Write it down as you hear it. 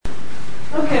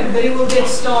Okay, everybody, we'll get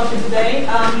started today.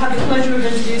 I have the pleasure of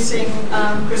introducing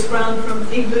Chris Brown from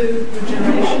Igloo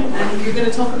Regeneration, and you're going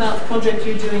to talk about the project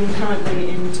you're doing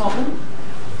currently in Tottenham.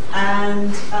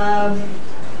 And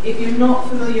if you're not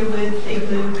familiar with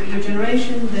Igloo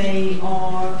Regeneration, they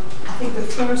are, I think, the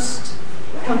first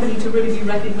company to really be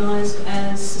recognized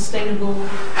as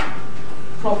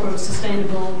proper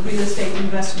sustainable real estate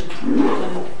investment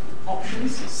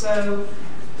options. So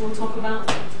we'll talk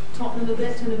about Tottenham a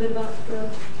bit and a bit about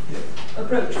the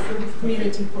approach from a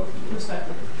community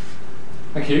perspective.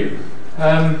 Thank you.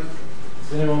 Does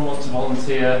anyone want to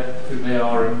volunteer who they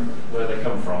are and where they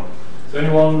come from? Is there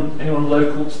anyone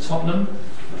local to Tottenham?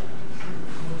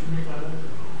 What do you mean by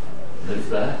that? Live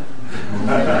there?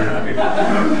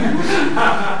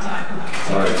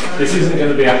 Sorry, this isn't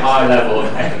going to be a high level of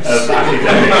academic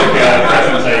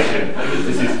presentation.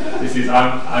 This is.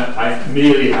 I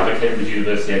merely have a Cambridge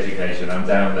University education. I'm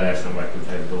down there somewhere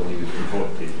compared to all you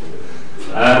important people.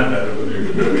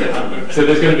 So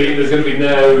there's going to be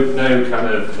no kind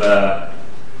of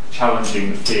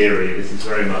challenging theory. This is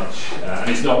very much, and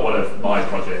it's not one of my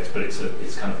projects, but it's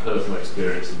kind of personal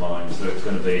experience of mine. So it's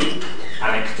going to be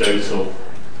anecdotal.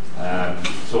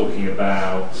 Talking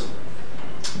about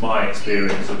my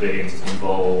experience of being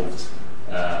involved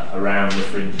around the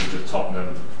fringes of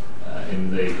Tottenham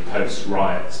in the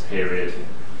post-riots period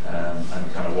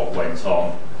and kind of what went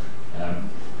on.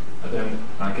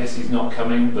 I guess he's not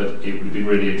coming, but it would be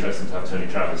really interesting to have Tony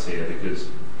Travers here because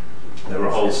there were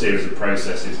a whole series of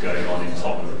processes going on in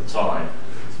Tottenham at the time,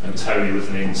 and Tony was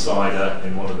an insider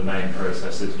in one of the main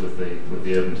processes with the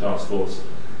Urban Task Force.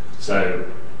 So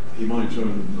he might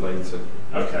join later.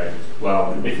 Okay.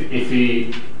 Well, if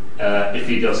he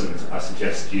doesn't, I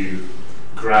suggest you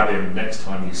grab him next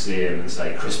time you see him and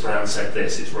say, "Chris Brown said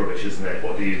this. It's rubbish, isn't it?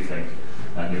 What do you think?"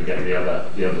 And you'll get the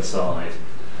other side.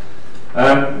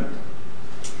 I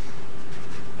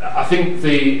think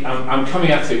I'm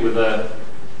coming at it with a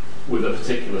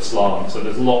particular slant. So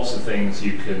there's lots of things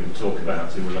you can talk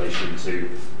about in relation to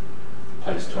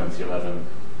post 2011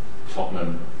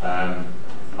 Tottenham.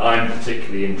 I'm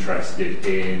particularly interested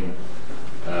in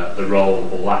the role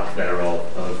or lack thereof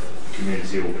of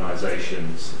community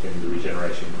organisations in the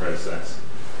regeneration process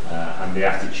and the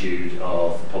attitude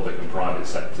of public and private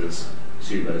sectors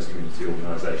to those community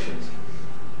organisations.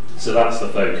 So that's the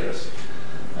focus.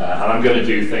 And I'm going to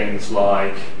do things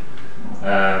like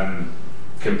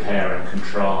compare and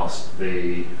contrast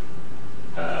the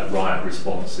riot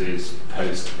responses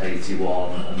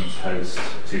post-81 and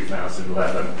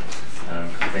post-2011. I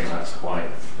think that's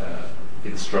quite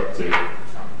instructive.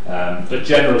 But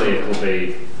generally it'll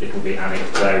be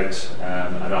anecdote,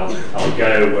 and I'll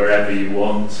go wherever you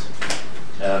want.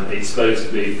 It's supposed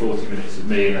to be 40 minutes of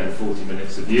me and then 40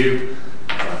 minutes of you.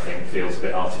 I think feels a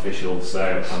bit artificial,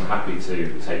 so I'm happy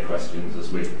to take questions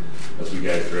as we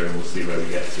go through, and we'll see where we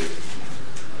get to.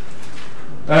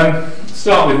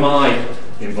 Start with my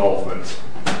involvement.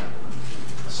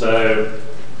 So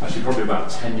actually probably about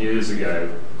 10 years ago,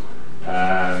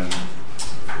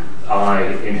 I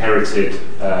inherited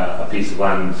a piece of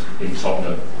land in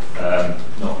Tottenham,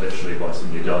 not literally by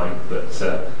somebody dying, but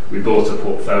we bought a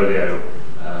portfolio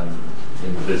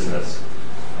in the business,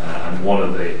 and one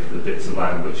of the bits of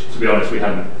land, which to be honest we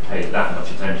hadn't paid that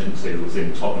much attention to, was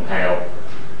in Tottenham Hale,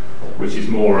 which is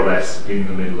more or less in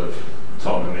the middle of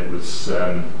Tottenham. It was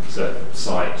it's a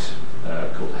site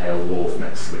called Hale Wharf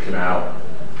next to the canal,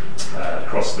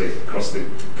 across the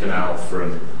canal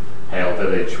from Hale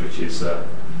Village, which is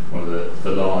one of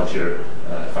the larger,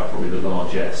 in fact probably the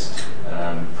largest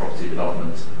property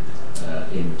development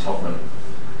in Tottenham.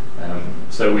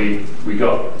 So we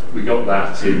got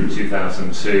that in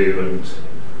 2002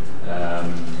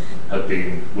 and had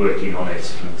been working on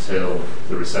it until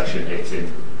the recession hit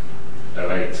in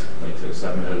 08, late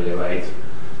 07, early 08,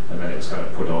 and then it was kind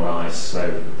of put on ice.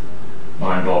 So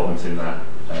my involvement in that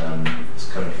was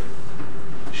kind of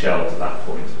shelved at that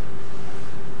point.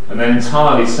 And then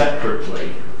entirely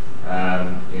separately,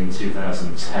 in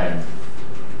 2010,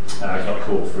 I got a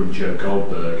call from Joe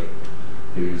Goldberg,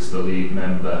 who's the lead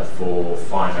member for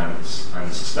finance and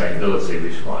sustainability,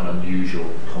 which is quite an unusual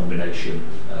combination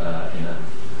in a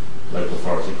local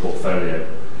authority portfolio,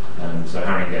 so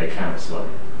Haringey councillor.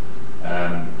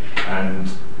 And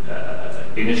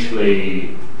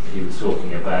initially he was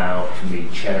talking about me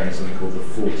chairing something called the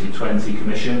 40-20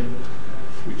 Commission,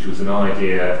 which was an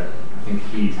idea I think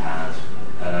he'd had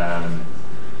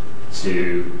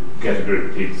to get a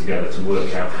group of people together to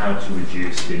work out how to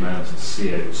reduce the amount of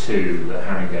CO2 that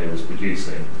Haringey was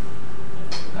producing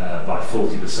by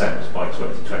 40% by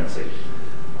 2020.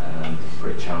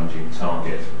 Pretty challenging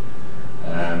target.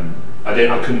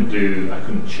 I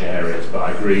couldn't chair it, but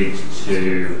I agreed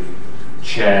to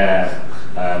chair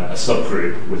a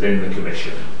subgroup within the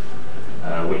Commission,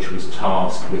 which was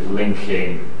tasked with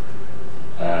linking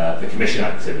the Commission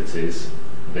activities,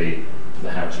 the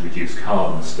how to reduce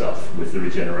carbon stuff, with the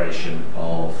regeneration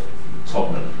of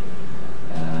Tottenham.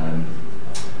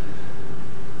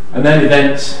 And then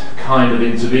events kind of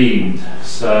intervened.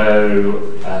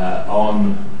 So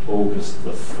on August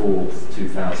the 4th,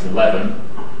 2011,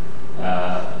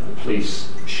 the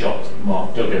police shot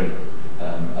Mark Duggan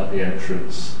at the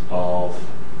entrance of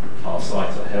our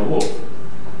site at Hale Wharf.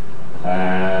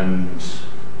 And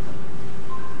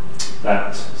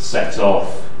that set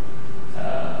off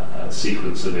a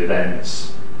sequence of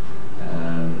events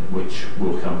which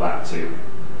we'll come back to,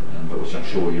 but which I'm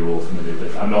sure you're all familiar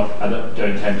with. I don't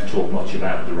tend to talk much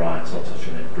about the riots. I'll touch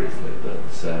on it briefly, but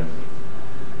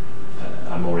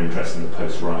I'm more interested in the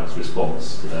post-riots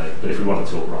response today. But if we want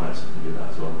to talk riots, we can do that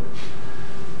as well.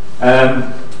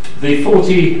 The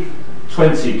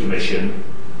 40-20 Commission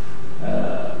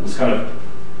was kind of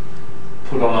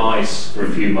put on ice for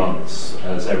a few months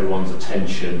as everyone's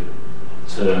attention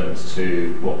turned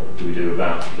to what do we do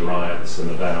about the riots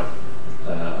and about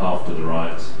after the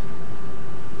riots.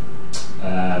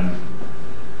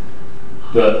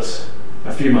 But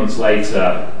a few months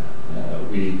later,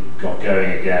 we got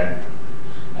going again,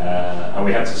 and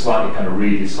we had to slightly kind of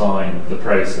redesign the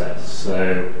process.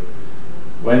 So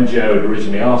when Joe had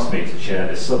originally asked me to chair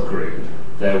this subgroup,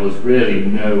 there was really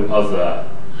no other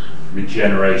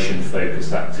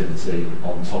regeneration-focused activity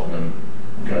on Tottenham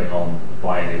going on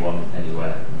by anyone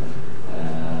anywhere.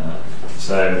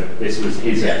 So this was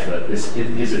his effort,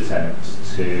 his attempt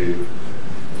to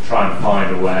try and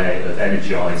find a way of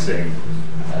energising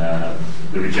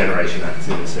the regeneration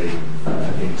activity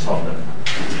in Tottenham.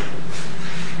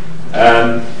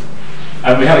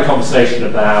 And we had a conversation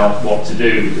about what to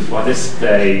do, because by this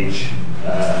stage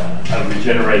a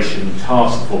regeneration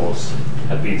task force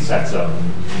had been set up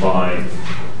by,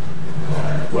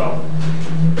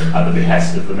 at the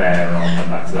behest of the mayor, and I'll come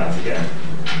back to that again.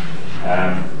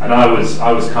 And I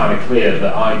was kind of clear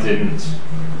that I didn't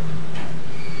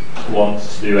want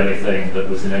to do anything that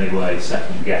was in any way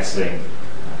second guessing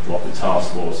what the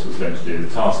task force was going to do. The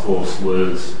task force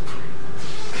was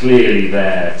clearly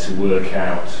there to work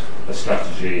out a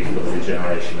strategy for the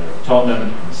regeneration of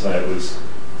Tottenham, and so it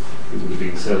would have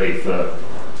been silly for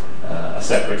a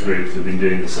separate group to have been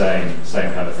doing the same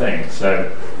kind of thing.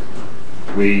 So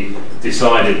we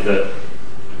decided that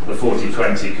the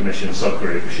 40-20 Commission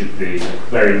subgroup should be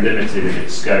very limited in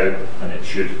its scope, and it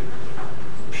should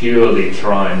purely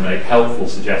try and make helpful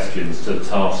suggestions to the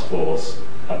task force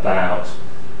about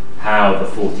how the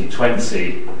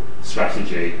 40-20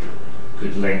 strategy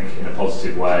could link in a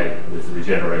positive way with the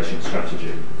regeneration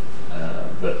strategy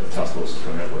that the task force is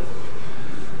coming up with.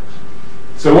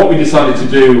 So what we decided to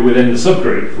do within the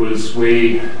subgroup was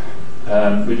we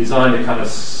designed a kind of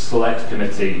select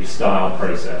committee style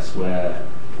process where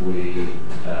we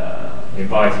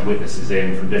invited witnesses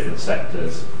in from different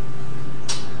sectors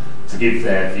to give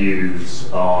their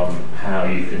views on how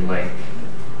you can link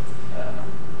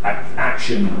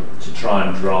action to try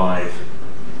and drive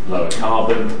lower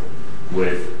carbon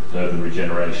with urban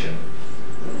regeneration.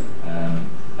 And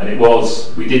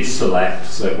we did select,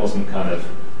 so it wasn't kind of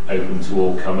open to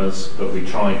all comers, but we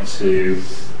tried to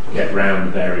get round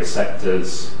the various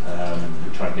sectors.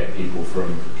 We tried to get people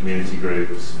from community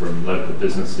groups, from local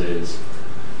businesses,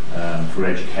 from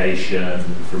education,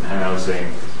 from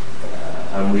housing.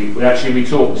 And we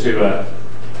talked to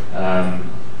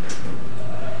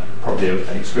probably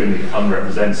an extremely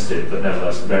unrepresentative, but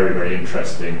nevertheless very, very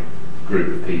interesting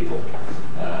group of people.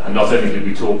 And not only did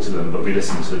we talk to them, but we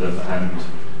listened to them,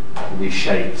 and we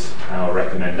shaped our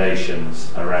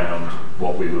recommendations around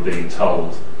what we were being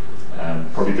told,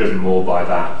 probably driven more by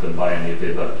that than by any of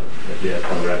the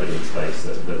other evidence base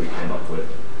that we came up with.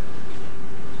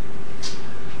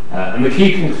 And the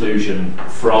key conclusion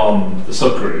from the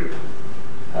subgroup,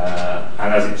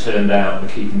 and as it turned out, the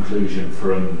key conclusion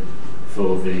for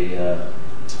the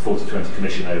 40-20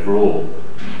 Commission overall,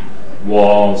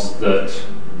 was that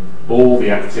all the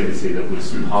activity that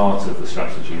was part of the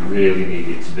strategy really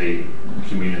needed to be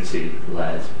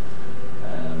community-led.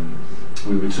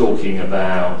 We were talking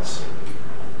about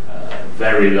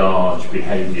very large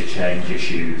behaviour change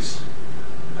issues,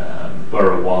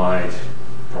 borough-wide,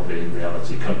 probably in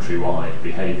reality country-wide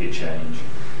behaviour change,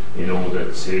 in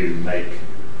order to make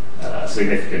a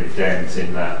significant dent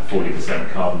in that 40%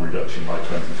 carbon reduction by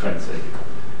 2020.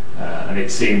 And it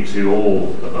seemed to all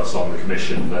of us on the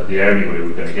Commission that the only way we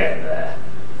were going to get there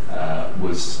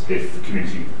was if the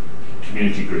community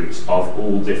community groups of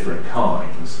all different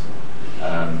kinds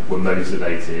were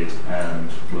motivated and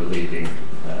were leading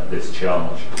this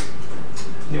charge.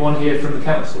 Anyone here from the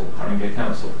council, Haringey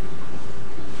Council?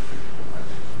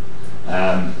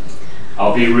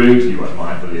 I'll be rude, you won't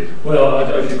mind, will you? Well,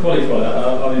 I should qualify that.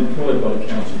 I'm employed by the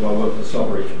council, but I work for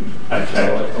Sobridge. Okay.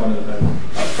 So I kind of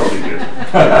That's probably good.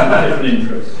 different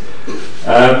interests.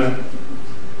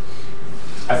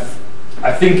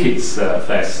 I think it's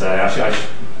fair to say,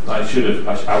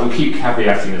 I will keep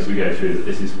caveating as we go through that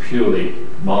this is purely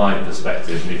my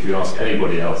perspective, and if you ask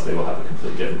anybody else, they will have a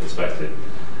completely different perspective.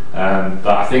 But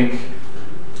I think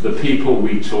the people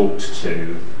we talked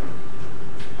to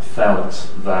felt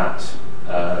that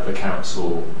the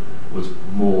council was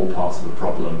more part of the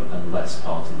problem and less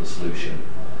part of the solution.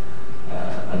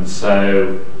 And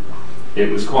so it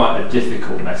was quite a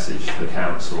difficult message to the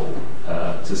council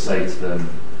to say to them,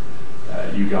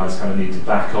 you guys kind of need to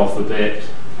back off a bit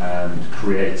and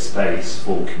create space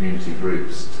for community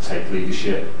groups to take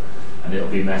leadership, and it'll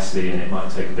be messy and it might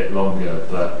take a bit longer,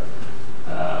 but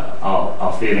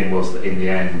our feeling was that in the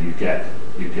end you get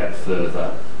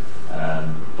further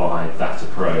by that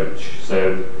approach.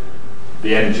 So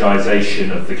the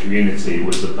energisation of the community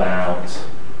was about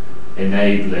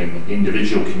enabling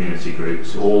individual community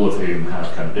groups, all of whom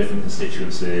have kind of different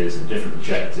constituencies and different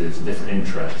objectives and different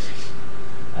interests,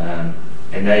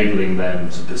 enabling them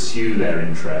to pursue their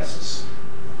interests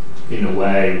in a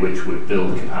way which would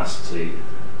build capacity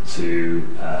to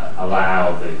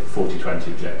allow the 40-20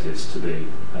 objectives to be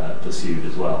pursued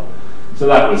as well. So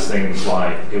that was things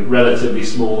like relatively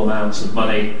small amounts of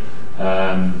money,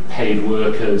 paid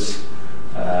workers,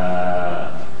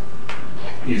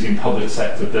 using public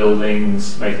sector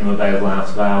buildings, making them available out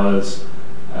of hours.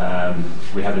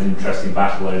 We had an interesting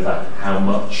battle over how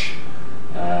much,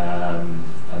 and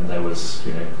there was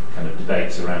kind of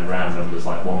debates around round numbers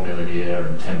like 1 million a year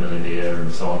and 10 million a year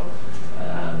and so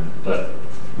on. But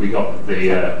we got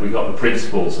the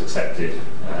principles accepted.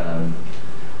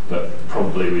 But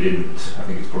probably we didn't, I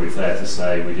think it's probably fair to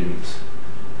say we didn't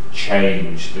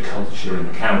change the culture in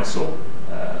the council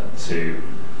to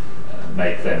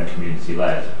make them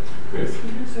community-led. Chris,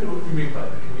 can you say what you mean by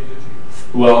the community?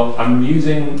 Well,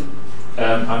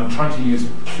 I'm trying to use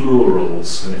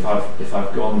plurals, and if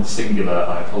I've gone singular,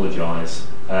 I apologise.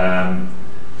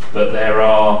 But there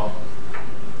are,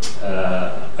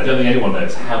 I don't think anyone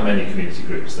knows how many community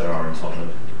groups there are in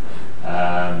Tottenham.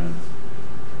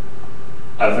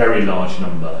 A very large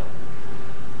number.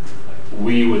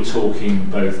 We were talking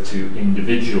both to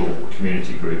individual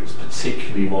community groups,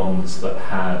 particularly ones that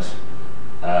had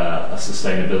a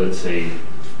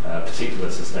particular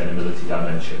sustainability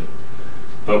dimension.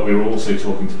 But we were also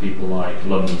talking to people like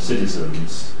London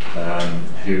citizens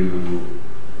who,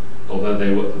 although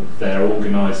their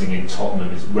organising in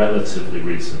Tottenham is relatively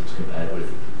recent compared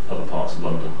with other parts of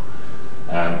London,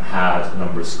 had a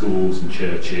number of schools and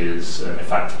churches, in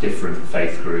fact different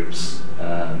faith groups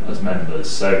as members.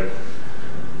 So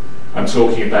I'm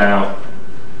talking about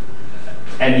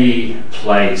any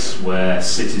place where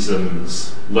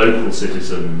citizens, local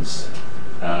citizens,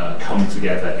 come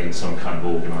together in some kind of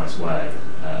organised way,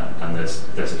 and there's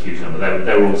a huge number.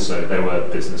 There were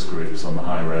business groups on the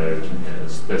high road.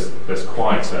 There's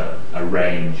quite a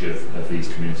range of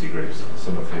these community groups,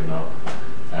 some of whom are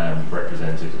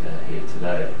represented here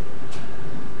today.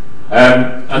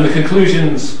 And the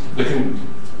conclusions,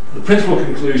 the principal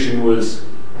conclusion was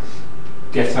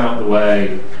get out of the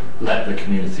way, let the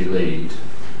community lead.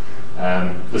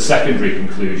 The secondary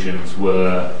conclusions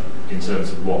were in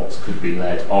terms of what could be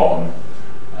led on.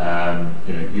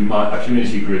 A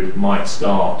community group might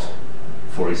start,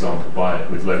 for example,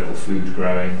 with local food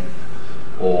growing,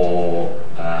 or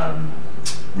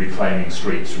reclaiming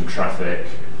streets from traffic,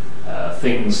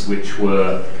 things which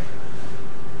were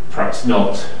perhaps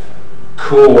not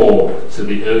core to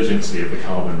the urgency of the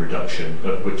carbon reduction,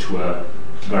 but which were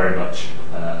very much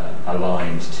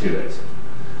aligned to it.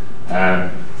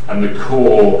 And the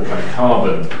core kind of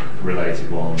carbon related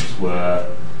ones were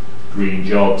green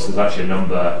jobs. There's actually a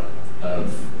number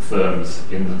of firms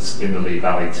in the Lee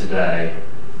Valley today,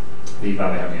 Lee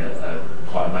Valley having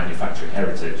quite a manufacturing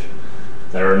heritage.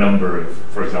 There are a number of,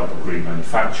 for example, green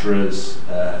manufacturers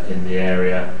in the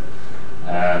area.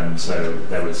 So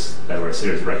there were a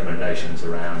series of recommendations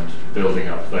around building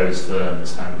up those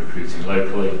firms and recruiting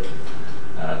locally.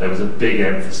 There was a big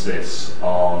emphasis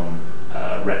on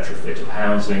retrofit of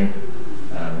housing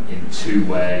in two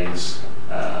ways.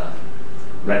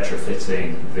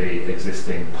 Retrofitting the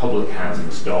existing public housing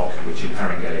stock, which in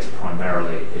Haringey is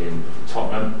primarily in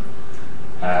Tottenham,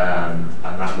 and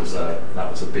that was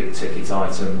a big ticket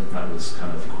item. That was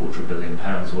kind of £250 million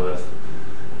worth.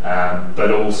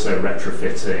 but also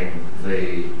retrofitting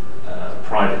the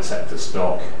private sector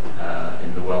stock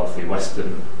in the wealthy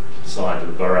western side of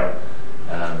the borough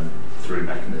through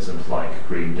mechanisms like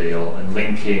Green Deal, and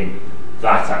linking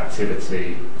that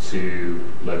activity to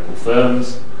local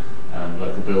firms,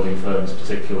 local building firms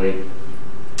particularly,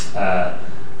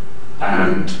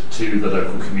 and to the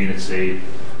local community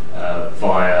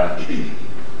via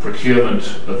procurement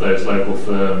of those local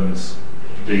firms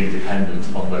being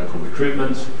dependent on local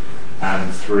recruitment,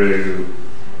 and through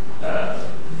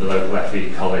the local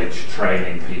FE college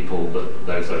training people that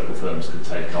those local firms could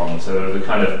take on. So there was a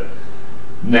kind of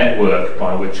network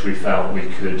by which we felt we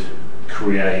could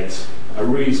create a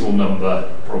reasonable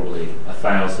number, probably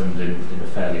 1,000 in a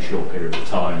fairly short period of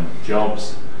time,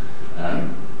 jobs,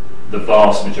 the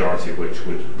vast majority of which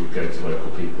would go to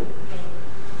local people.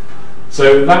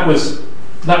 So that was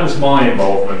my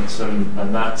involvement,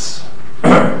 and that's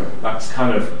that's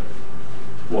kind of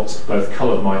what's both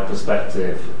coloured my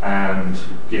perspective and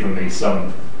given me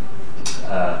some,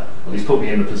 at least put me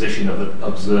in the position of an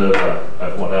observer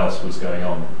of what else was going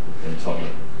on in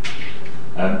Tottenham.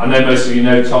 I know most of you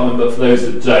know Tottenham, but for those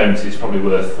that don't, it's probably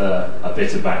worth a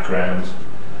bit of background.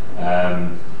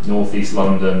 North-East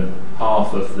London,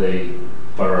 half of the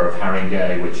borough of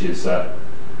Haringey, which is a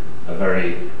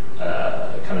very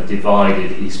kind of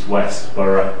divided east-west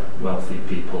borough, wealthy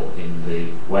people in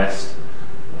the west,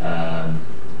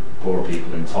 poorer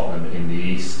people in Tottenham in the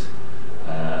east.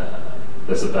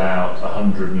 There's about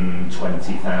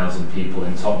 120,000 people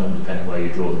in Tottenham, depending where you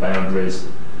draw the boundaries.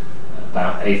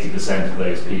 About 80% of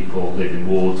those people live in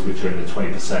wards which are in the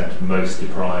 20% most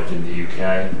deprived in the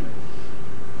UK.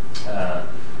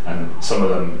 And some of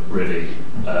them really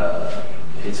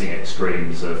hitting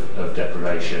extremes of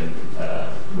deprivation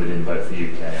within both the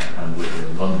UK and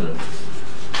within London.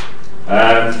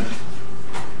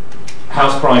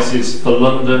 House prices for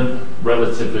London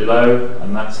relatively low,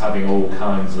 and that's having all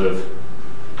kinds of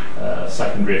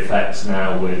secondary effects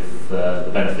now with the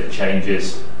benefit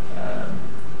changes.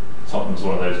 Tottenham's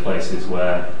one of those places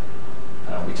where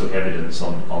we took evidence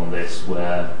on this,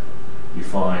 where you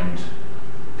find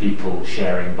people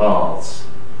sharing baths,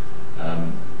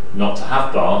 not to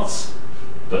have baths,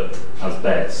 but as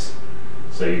beds.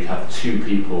 So you'd have two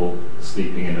people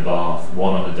sleeping in a bath,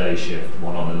 one on a day shift,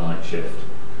 one on a night shift.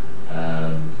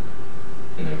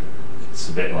 It's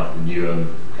a bit like the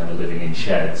Newham kind of living in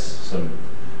sheds.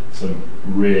 Some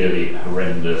really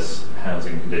horrendous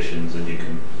housing conditions, and you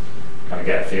can kind of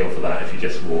get a feel for that if you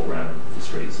just walk around the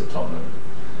streets of Tottenham.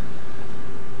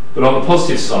 But on the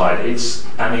positive side, it's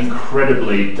an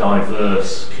incredibly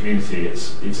diverse community.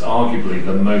 It's arguably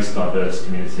the most diverse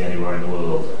community anywhere in the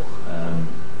world.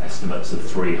 Estimates of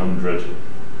 300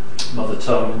 mother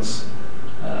tongues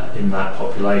in that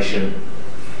population.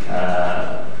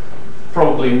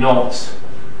 Probably not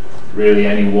really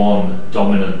any one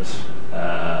dominant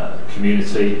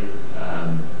community.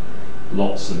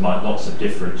 Lots of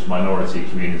different minority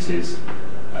communities,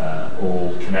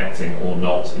 all connecting or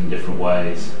not in different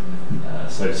ways.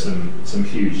 So some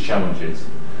huge challenges.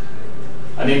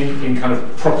 And in kind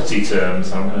of property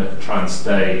terms, I'm going to try and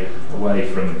stay away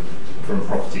from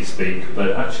property speak,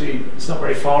 but actually it's not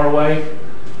very far away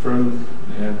from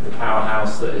the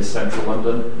powerhouse that is central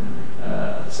London.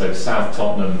 So South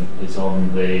Tottenham is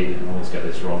on the, I always get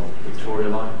this wrong, Victoria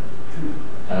line.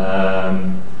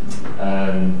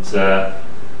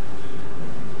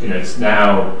 It's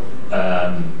now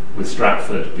with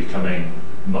Stratford becoming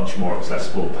much more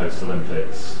accessible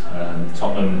post-Olympics.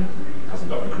 Tottenham hasn't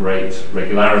got a great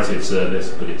regularity of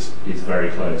service, but it's very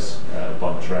close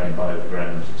by train, by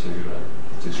overground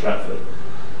to Stratford.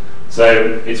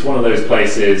 So it's one of those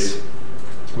places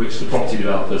which the property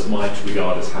developers might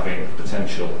regard as having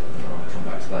potential, and I'll come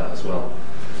back to that as well.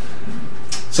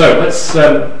 So let's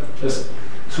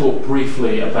talk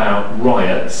briefly about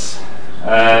riots.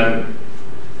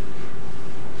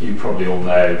 You probably all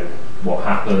know what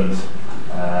happened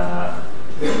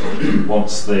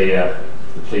once the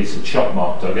police had shot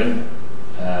Mark Duggan.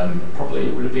 Probably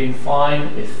it would have been fine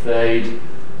if they'd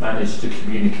managed to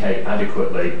communicate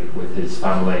adequately with his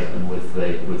family and with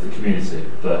the community,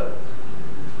 but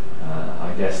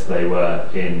I guess they were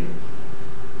in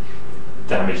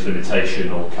damage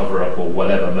limitation or cover up or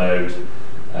whatever mode,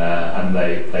 and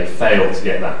they failed to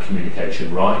get that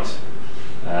communication right.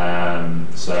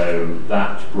 So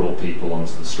that brought people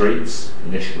onto the streets,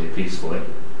 initially peacefully.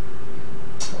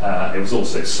 It was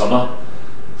also summer,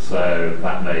 so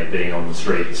that made being on the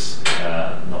streets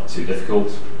not too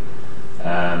difficult.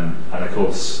 And of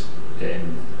course,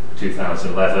 in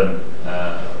 2011,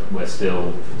 we're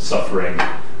still suffering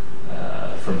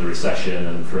from the recession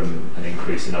and from an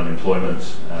increase in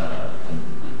unemployment and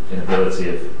inability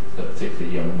of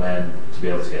particularly young men to be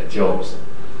able to get jobs.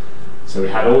 So we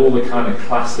had all the kind of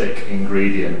classic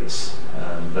ingredients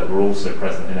that were also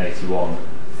present in 81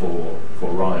 for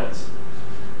riots.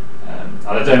 And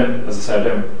I don't, as I say, I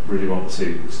don't really want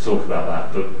to talk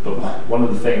about that, but one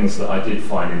of the things that I did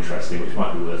find interesting, which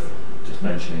might be worth just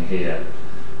mentioning here,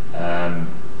 I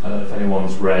don't know if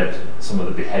anyone's read some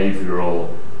of the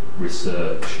behavioural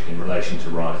research in relation to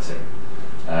rioting.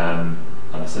 And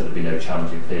I said there'd be no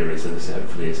challenging theory, so this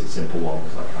hopefully is a simple one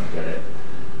because I can't get it.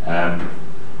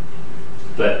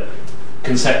 But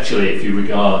conceptually, if you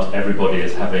regard everybody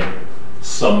as having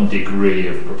some degree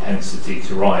of propensity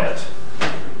to riot,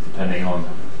 depending on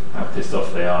how pissed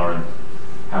off they are and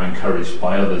how encouraged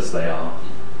by others they are,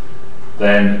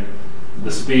 then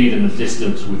the speed and the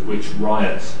distance with which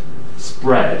riots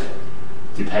spread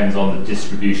depends on the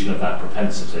distribution of that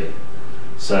propensity.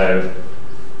 So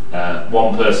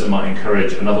one person might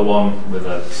encourage another one with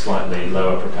a slightly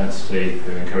lower propensity,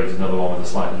 who encourages another one with a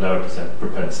slightly lower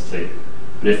propensity.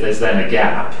 But if there's then a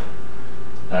gap,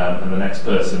 and the next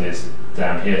person is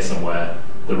down here somewhere,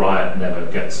 the riot never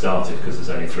gets started because there's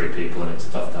only 3 people and it's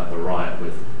tough to have a riot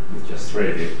with just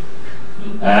 3 of you.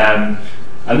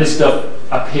 And this stuff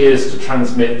appears to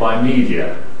transmit by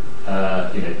media.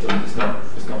 It's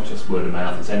not just word of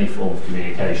mouth, it's any form of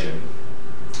communication.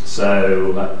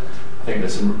 So I think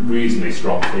there's some reasonably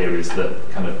strong theories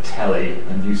that kind of telly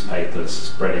and newspapers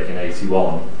spread it in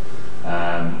 81,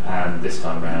 and this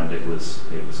time round it was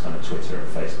kind of Twitter and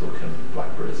Facebook and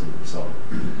Blackberries and so on.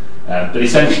 But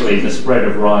essentially, the spread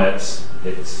of riots,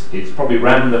 it's probably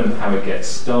random how it gets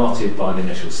started by the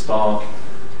initial spark,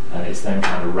 and it's then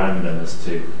kind of random as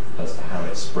to how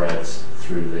it spreads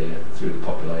through the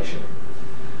population.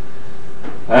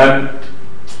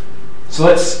 So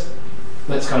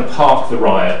let's kind of park the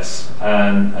riots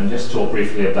and just talk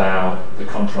briefly about the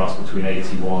contrast between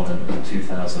 81 and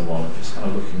 2001. I'm just kind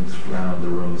of looking around the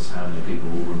rooms how many people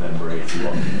will remember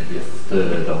 81, maybe a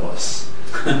third of us.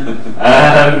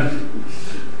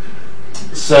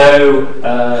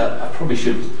 I probably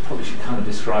should kind of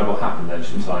describe what happened then,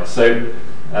 shouldn't I? So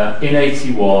in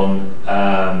 81,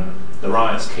 the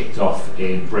riots kicked off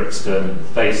in Brixton,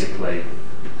 basically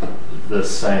the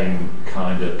same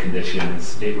kind of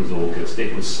conditions. It was August,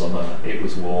 it was summer, it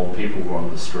was warm, people were on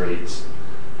the streets.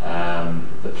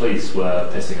 The police were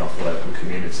pissing off the local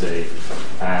community,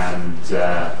 and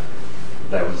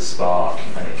there was a spark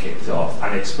and it kicked off,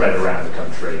 and it spread around the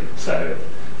country. So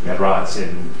we had riots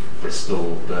in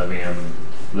Bristol, Birmingham,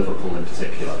 Liverpool in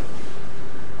particular.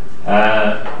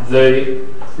 The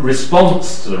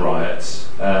response to the riots,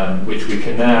 which we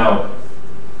can now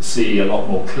see a lot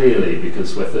more clearly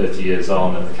because we're 30 years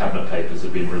on and the Cabinet Papers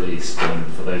have been released, and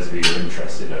for those of you who are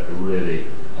interested, I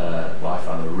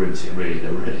found them a riveting read,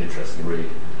 a really interesting read.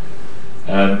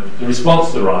 The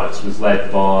response to the riots was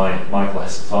led by Michael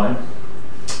Heseltine,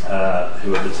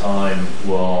 who at the time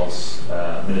was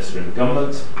Minister in the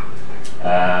government.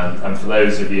 And for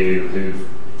those of you who've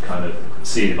kind of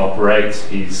seen him operate,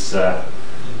 he's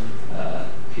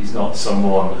not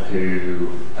someone who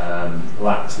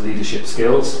lacks leadership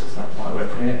skills, is that the right way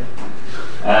of putting it?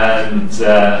 And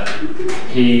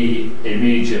he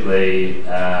immediately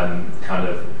kind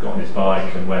of got on his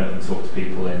bike and went and talked to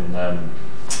people in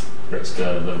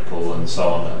Brixton, Liverpool and so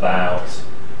on about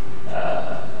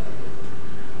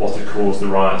what had caused the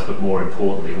riots, but more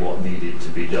importantly what needed to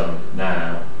be done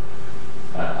now.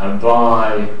 And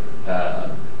by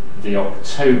the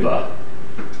October,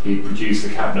 he produced a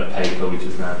Cabinet paper which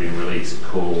has now been released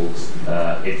called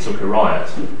It Took a Riot.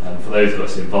 And for those of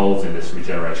us involved in this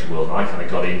regeneration world, and I kind of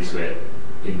got into it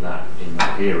in that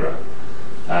era,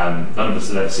 none of us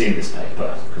had ever seen this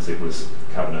paper because it was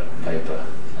Cabinet paper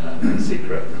in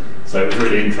secret. So it was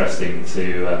really interesting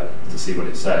to see what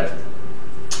it said.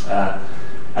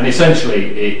 And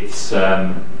essentially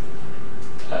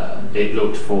it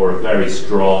looked for a very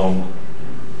strong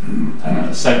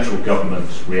central government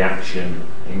reaction,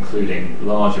 including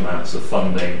large amounts of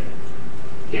funding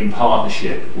in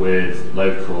partnership with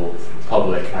local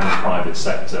public and private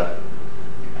sector,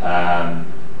 and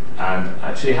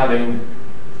actually having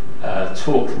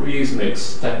talked reasonably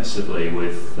extensively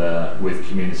with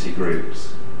community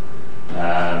groups.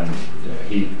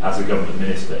 He, as a government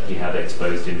minister, he had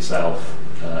exposed himself,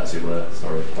 as it were,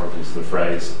 sorry, apologies for the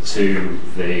phrase, to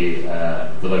the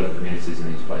local communities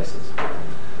in these places.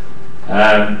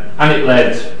 And it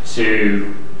led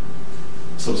to,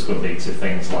 subsequently, to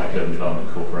things like urban development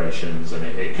corporations, and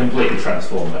it completely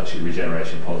transformed, actually,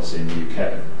 regeneration policy in the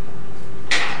UK.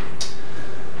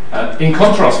 In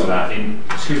contrast with that, in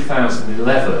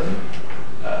 2011,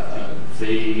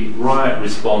 the riot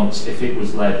response, if it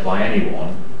was led by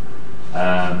anyone,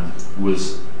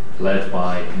 was led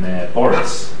by Mayor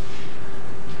Boris.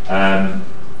 And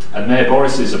Mayor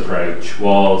Boris's approach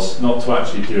was not to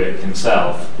actually do it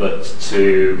himself, but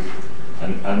to,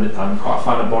 and I'm quite a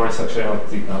fan of Boris actually, I'll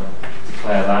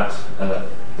declare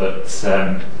that,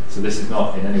 so this is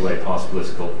not in any way past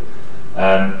political.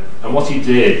 And what he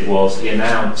did was he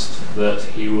announced that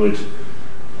he would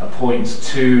appoint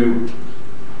 2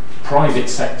 private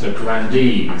sector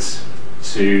grandees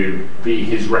to be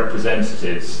his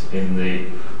representatives in the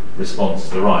response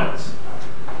to the riots.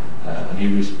 And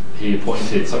he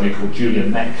appointed somebody called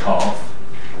Julian Metcalfe,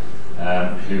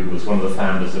 who was one of the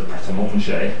founders of Pret a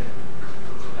Manger,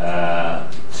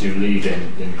 to lead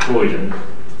in Croydon.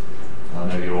 I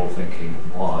know you're all thinking,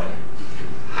 why?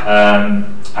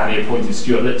 And he appointed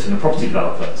Stuart Lipton, a property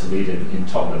developer, to lead in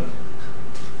Tottenham.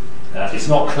 It's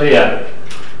not clear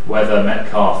whether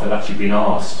Metcalfe had actually been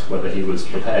asked whether he was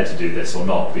prepared to do this or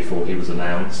not before he was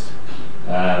announced,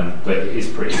 but it is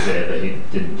pretty clear that he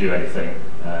didn't do anything,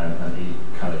 and he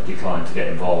kind of declined to get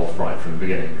involved right from the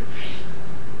beginning.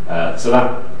 So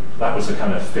that was a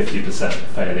kind of 50%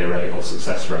 failure rate or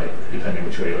success rate, depending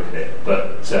which way you look at it.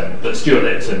 But Stuart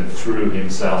Lipton threw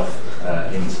himself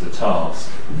into the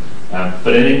task.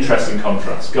 But an interesting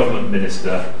contrast: government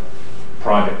minister,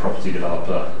 private property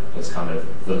developer as kind of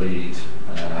the lead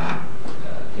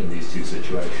in these 2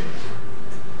 situations.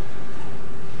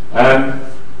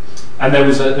 And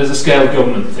there's a scale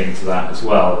government thing to that as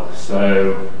well.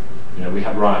 So, we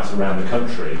have riots around the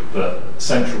country, but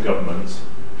central government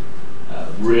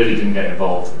really didn't get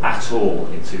involved at all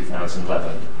in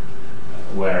 2011,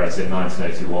 whereas in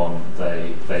 1981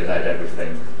 they led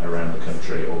everything around the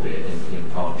country, albeit in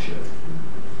partnership.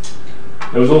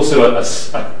 There was also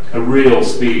a real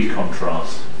speed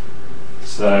contrast.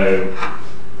 So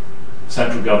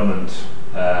central government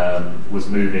was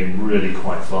moving really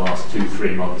quite fast,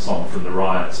 2-3 months on from the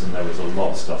riots, and there was a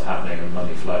lot of stuff happening and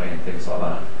money flowing and things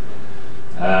like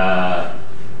that.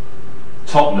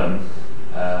 Tottenham,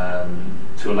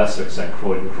 to a lesser extent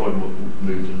Croydon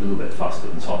moved a little bit faster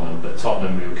than Tottenham, but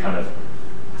Tottenham we were kind of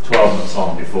 12 months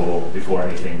on before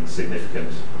anything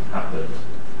significant happened.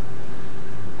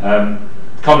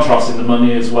 Contrast in the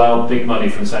money as well, big money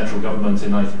from central government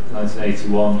in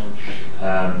 1981,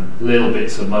 little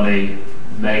bits of money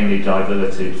mainly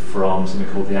diverted from something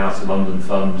called the LSE London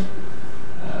fund,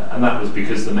 and that was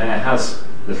because the mayor has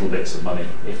little bits of money.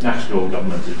 If national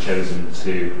government had chosen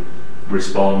to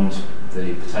respond,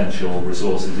 the potential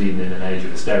resources, even in an age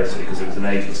of austerity, because it was an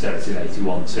age of austerity in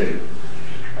 81 too,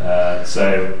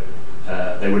 so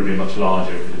they would have been much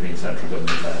larger if it had been central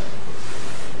government there.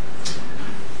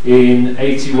 In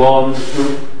 81,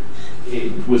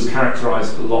 it was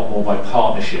characterised a lot more by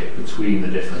partnership between the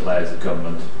different layers of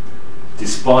government,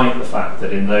 despite the fact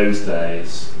that in those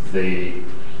days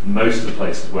most of the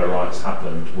places where riots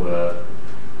happened were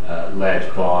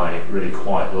led by really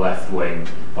quite left-wing,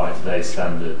 by today's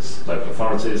standards, local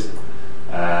authorities,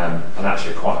 and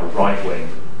actually quite a right-wing,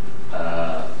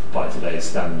 by today's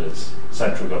standards,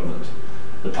 central government.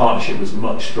 The partnership was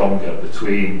much stronger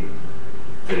between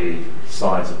the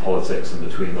sides of politics and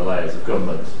between the layers of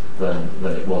government than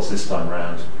it was this time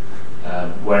round,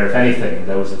 where if anything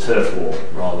there was a turf war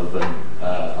rather than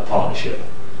a partnership,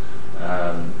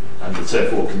 and the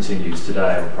turf war continues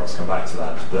today. I'll perhaps come back to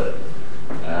that, but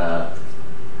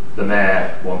the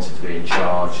mayor wanted to be in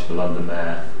charge, the London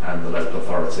mayor, and the local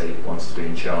authority wants to be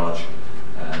in charge,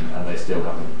 and they still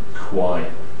haven't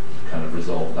quite kind of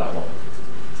resolved that one.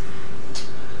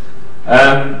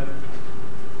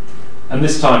 And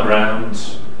this time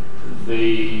round,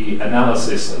 the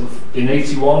analysis in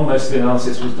 81, most of the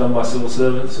analysis was done by civil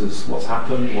servants as what's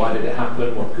happened, why did it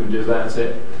happen, what can we do about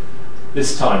it.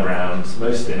 This time round,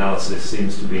 most of the analysis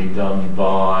seems to have been done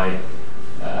by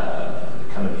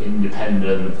kind of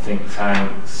independent think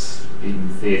tanks, even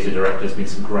theatre directors. There's been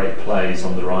some great plays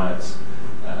on the riots,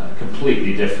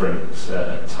 completely different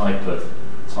type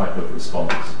of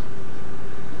response.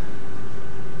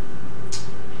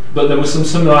 But there were some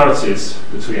similarities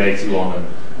between 81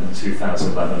 and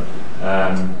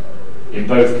 2011. In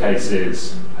both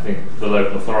cases, I think the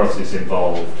local authorities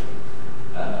involved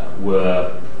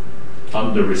were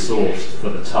under-resourced for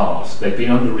the task. They'd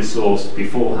been under-resourced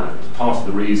beforehand. Part of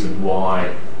the reason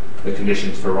why the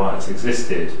conditions for riots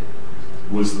existed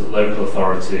was the local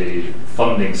authority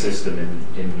funding system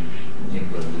in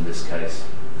England, in this case.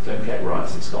 Don't get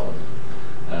riots in Scotland.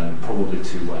 Probably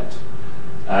too wet.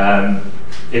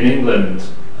 In England,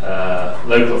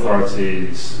 local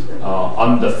authorities are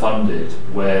underfunded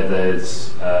where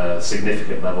there's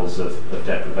significant levels of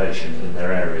deprivation in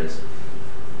their areas.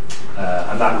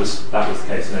 and that was the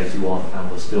case in 81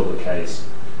 and was still the case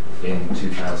in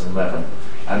 2011.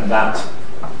 And that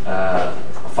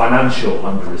financial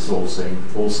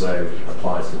under-resourcing also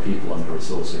applies to people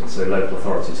under-resourcing. So local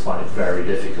authorities find it very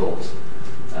difficult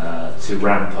to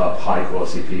ramp up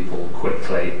high-quality people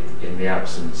quickly in the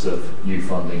absence of new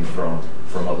funding from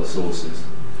other sources.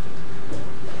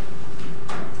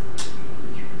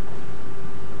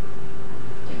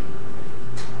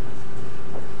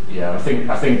 Yeah, I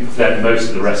think then most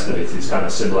of the rest of it is kind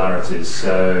of similarities.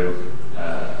 So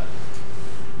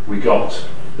we got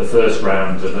the first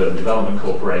round of urban development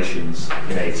corporations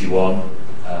in 81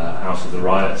 out of the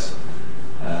riots,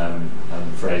 and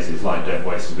phrases like "don't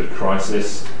waste a good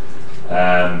crisis."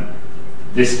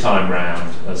 This time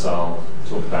round, as I'll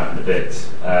talk about in a bit,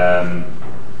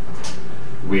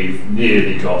 we've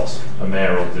nearly got a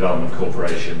mayoral development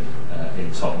corporation in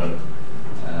Tottenham,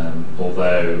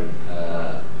 although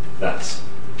that's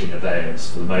in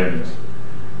abeyance for the moment.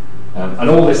 And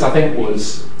all this, I think,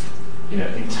 was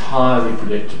entirely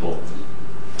predictable.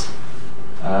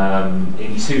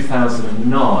 In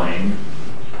 2009,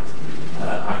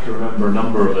 I can remember a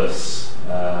number of us,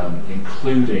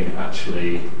 including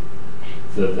actually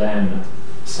the then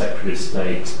Secretary of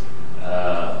State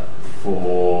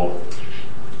for,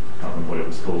 I can't remember what it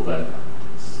was called then,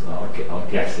 so I'll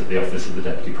guess at the Office of the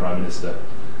Deputy Prime Minister,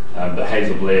 but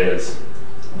Hazel Blears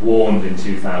warned in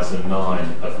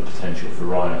 2009 of the potential for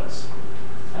riots.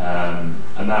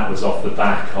 And that was off the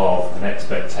back of an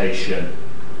expectation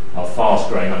of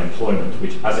fast-growing unemployment,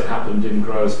 which, as it happened, didn't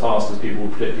grow as fast as people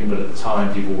were predicting, but at the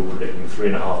time people were predicting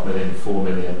 3.5 million, 4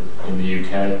 million in the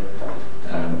UK.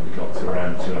 We got to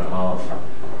around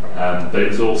 2.5. But it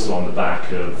was also on the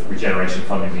back of regeneration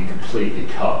funding being completely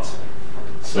cut.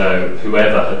 So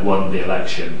whoever had won the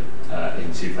election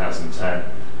in 2010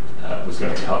 was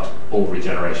going to cut all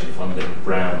regeneration funding.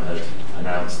 Brown had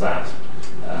announced that,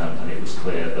 and it was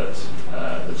clear that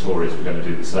the Tories were going to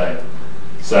do the same.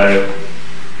 So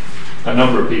a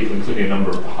number of people, including a number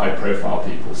of high-profile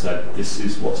people, said this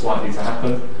is what's likely to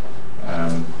happen.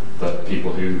 But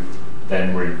people who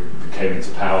then came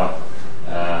into power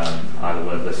either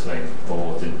weren't listening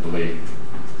or didn't believe.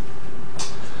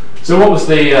 So what was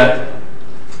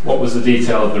the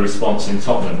detail of the response in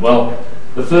Tottenham? Well,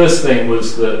 the first thing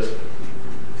was that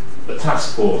a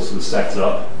task force was set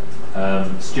up.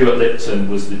 Stuart Lipton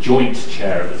was the joint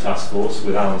chair of the task force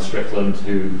with Alan Strickland,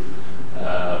 who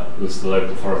was the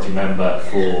local authority member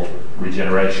for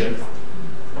Regeneration.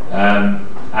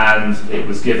 And it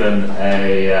was given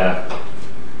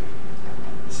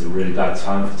it's a really bad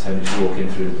time for Tony to walk in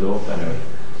through the door, but anyway.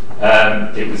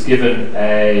 It was given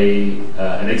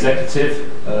an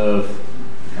executive of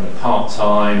kind of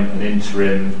part-time and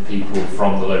interim people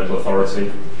from the local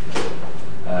authority.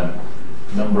 A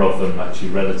number of them actually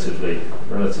relatively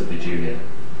junior.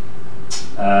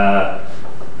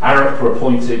 ARAP were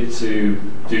appointed to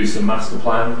do some master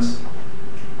plans.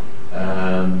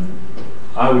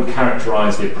 I would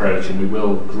characterise the approach, and we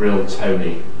will grill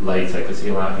Tony later because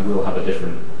he will have a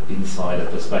different insider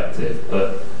perspective,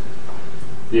 but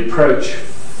the approach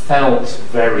felt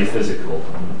very physical,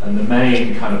 and the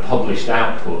main kind of published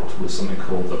output was something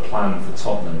called the Plan for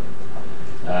Tottenham,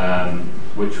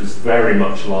 which was very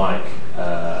much like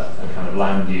a kind of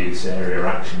land use area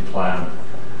action plan,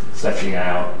 setting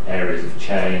out areas of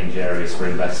change, areas for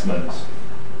investment,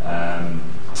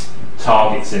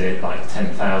 targets in it like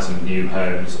 10,000 new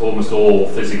homes, almost all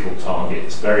physical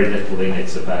targets, very little in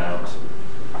it about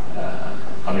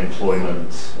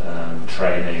unemployment,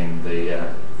 training,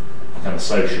 the kind of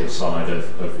social side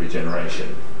of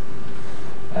regeneration.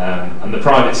 And the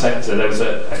private sector, there was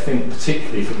I think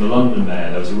particularly from the London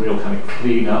Mayor, there was a real kind of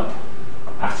clean-up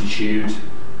attitude.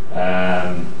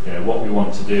 What we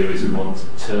want to do is we want to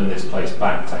turn this place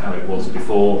back to how it was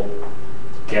before,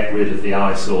 get rid of the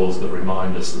eyesores that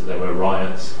remind us that there were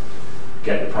riots,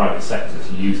 get the private sector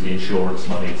to use the insurance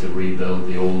money to rebuild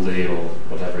the Aldi or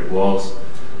whatever it was.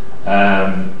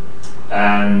 And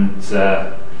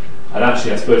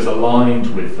actually, I suppose,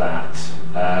 aligned with that,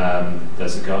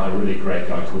 there's a really great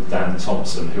guy called Dan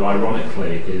Thompson, who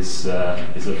ironically is a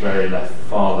very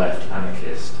far left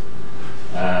anarchist.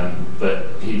 But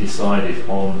he decided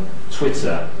on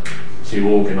Twitter to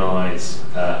organise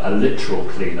a literal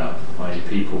clean-up, i.e.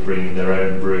 people bringing their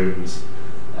own brooms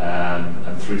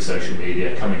and through social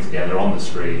media coming together on the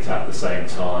street at the same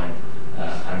time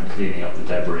and cleaning up the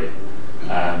debris,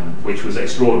 which was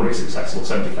extraordinarily successful.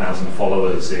 70,000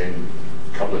 followers in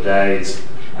a couple of days,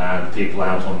 and people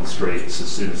out on the streets as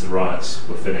soon as the riots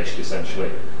were finished,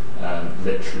 essentially,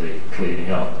 literally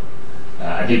cleaning up.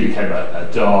 And he became a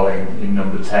darling in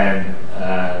number 10,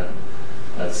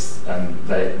 and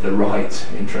the right,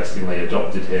 interestingly,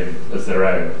 adopted him as their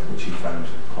own, which he found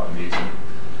quite amusing.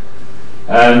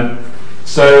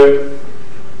 So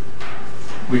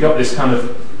we got this kind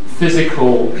of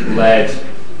physical-led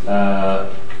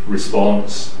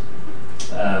response.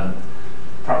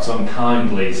 Perhaps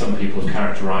unkindly, some people have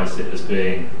characterised it as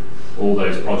being all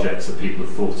those projects that people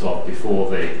had thought of before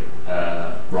the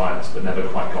riots but never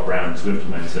quite got round to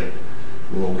implementing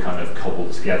were all kind of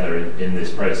cobbled together in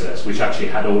this process, which actually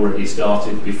had already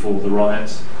started before the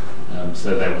riots.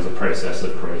 So there was a process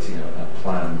of creating a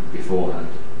plan beforehand.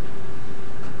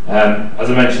 As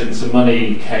I mentioned, some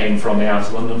money came from the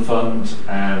LSE London Fund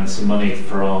and some money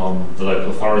from the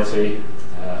local authority,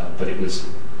 but it was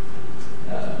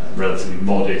relatively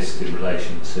modest in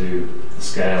relation to the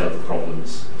scale of the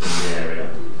problems in the area.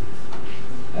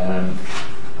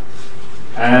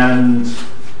 And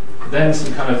then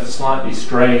some kind of slightly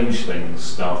strange things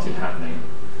started happening.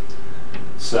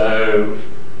 So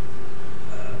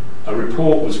a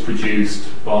report was produced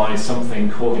by something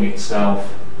calling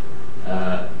itself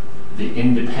the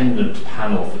Independent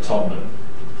Panel for Tottenham,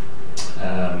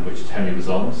 which Tony was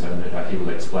on, so he will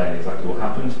explain exactly what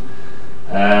happened.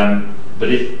 But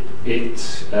it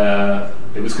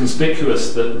was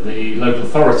conspicuous that the local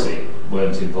authority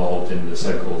weren't involved in the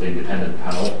so-called independent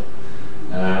panel.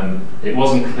 It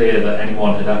wasn't clear that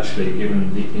anyone had actually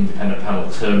given the independent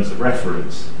panel terms of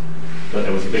reference, but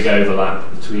there was a big overlap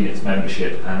between its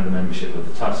membership and the membership of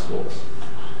the task force.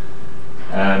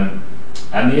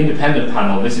 And the independent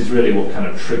panel, this is really what kind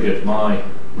of triggered my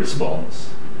response.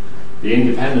 The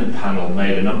independent panel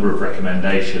made a number of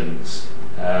recommendations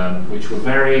which were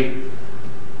very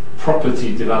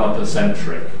property developer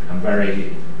centric and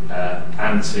very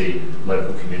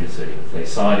anti-local community. They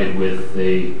sided with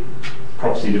the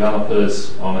property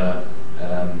developers on a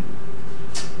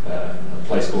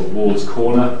place called Ward's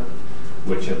Corner,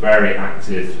 which a very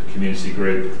active community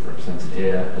group represented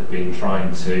here had been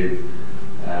trying to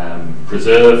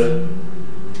preserve,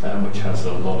 which has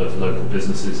a lot of local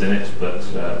businesses in it, but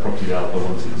property developer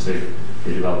wanted to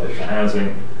redevelop it for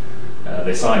housing.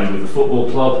 They sided with the football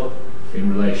club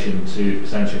in relation to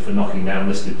potential for knocking down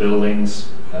listed buildings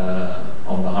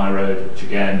on the high road, which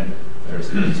again various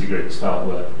community groups felt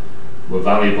were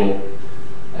valuable,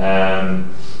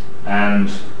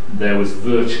 and there was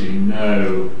virtually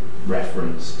no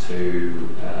reference to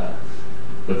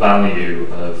the value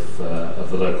of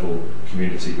the local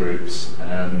community groups,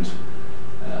 and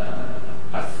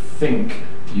I think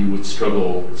you would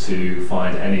struggle to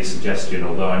find any suggestion,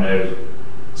 although I know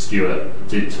Stuart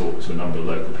did talk to a number of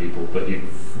local people, but you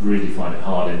really find it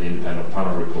hard in the independent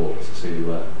panel report to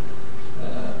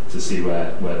see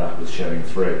where that was showing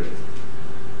through.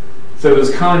 So there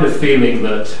was kind of feeling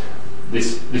that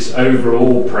this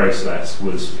overall process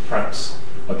was perhaps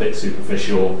a bit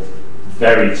superficial,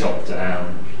 very top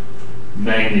down,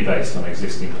 mainly based on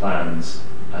existing plans,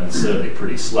 and certainly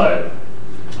pretty slow.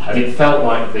 And it felt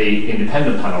like the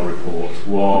independent panel report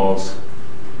was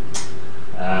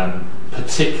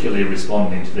particularly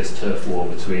responding to this turf war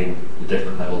between the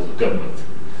different levels of government.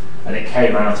 And it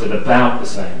came out at about the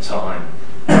same time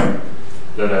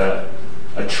that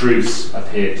a truce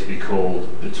appeared to be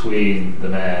called between the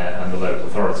mayor and the local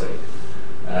authority.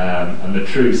 And the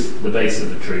truce, the base of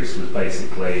the truce was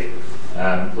basically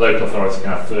local authority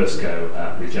can have first go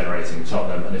at regenerating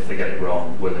Tottenham, and if they get it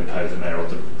wrong, we'll impose a mayoral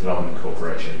development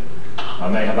corporation. I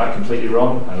may have that completely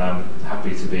wrong, and I'm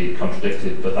happy to be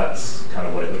contradicted, but that's kind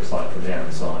of what it looks like from the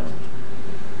outside.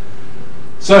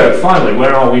 So finally,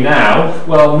 where are we now?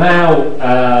 Well,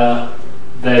 now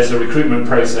there's a recruitment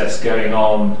process going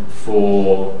on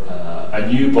for a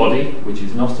new body, which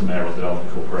is not a mayoral development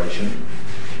corporation.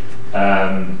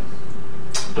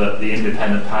 But the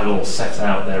independent panel set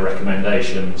out their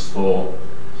recommendations for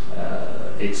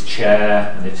its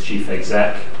chair and its chief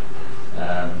exec,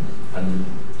 and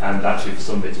actually for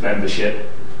some of its membership.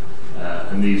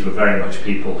 And these were very much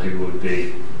people who would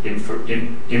be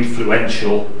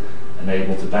influential and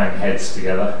able to bang heads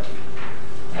together.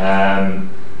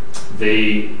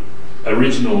 The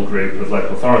original group of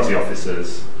local authority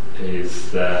officers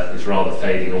is rather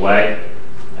fading away,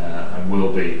 and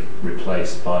will be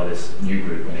replaced by this new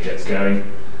group when it gets going.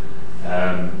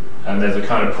 And there's a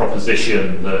kind of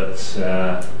proposition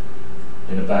that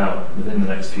within the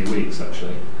next few weeks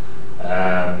actually,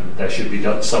 there should be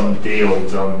some deal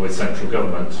done with central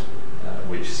government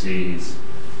which sees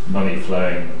money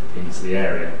flowing into the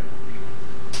area.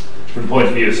 From the point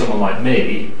of view of someone like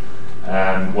me,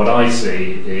 what I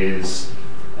see is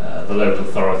the local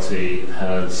authority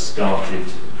has started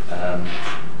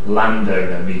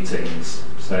landowner meetings,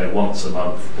 so once a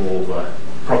month all the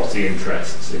property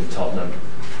interests in Tottenham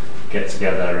get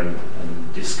together and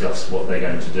discuss what they're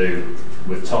going to do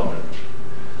with Tottenham.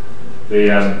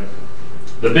 The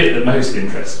bit that most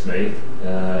interests me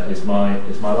is my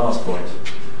last point,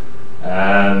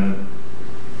 and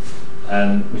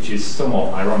which is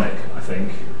somewhat ironic, I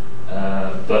think.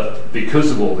 But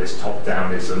because of all this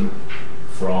top-downism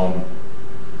from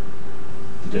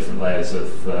the different layers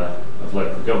of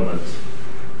local government,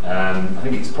 I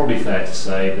think it's probably fair to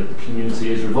say that the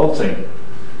community is revolting.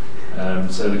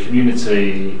 So the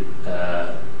community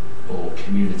or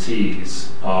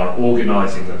communities are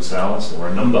organising themselves, or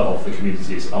a number of the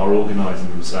communities are organising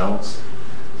themselves.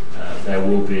 There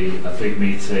will be a big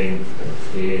meeting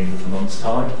in a month's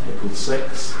time, April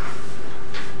 6th.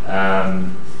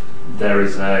 There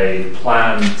is a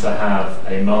plan to have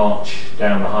a march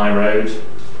down the High Road,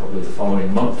 probably the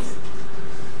following month.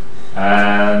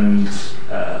 And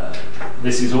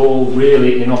this is all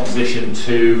really in opposition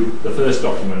to the first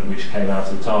document which came out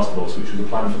of the task force, which was a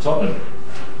plan for Tottenham.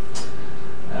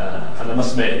 And I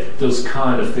must admit, it does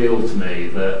kind of feel to me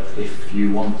that if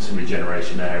you want a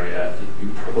regeneration area,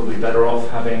 you're probably better off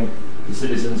having the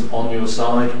citizens on your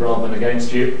side rather than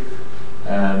against you,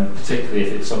 particularly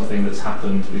if it's something that's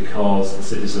happened because the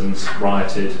citizens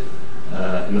rioted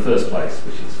in the first place,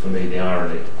 which is for me the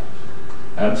irony.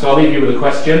 So I'll leave you with a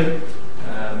question.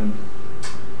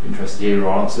 Interested to hear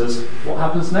your answers. What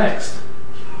happens next?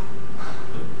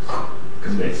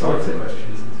 Can be exciting.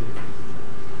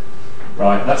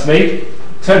 Right, that's me.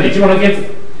 Tony, do you want to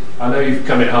give, I know you've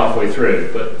come in halfway through,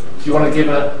 but do you want to give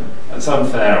it's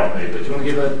unfair on me, but do you want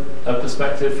to give a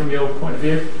perspective from your point of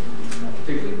view? Not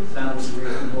particularly. Sounds a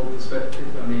reasonable perspective.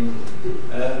 I mean,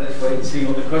 let's wait and see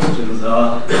what the questions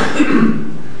are.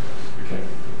 Okay.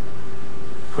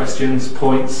 Questions,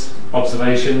 points,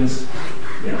 observations?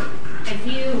 Yeah. If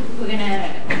you were going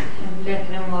to look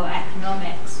at a more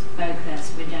economics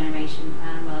focused regeneration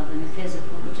plan rather than a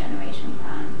physical regeneration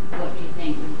plan, what do you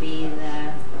think would be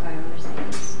the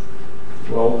priorities?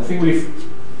 Well, I think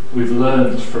we've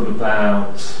learned from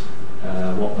about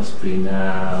what must be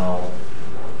now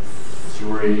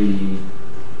 3+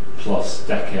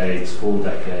 decades, 4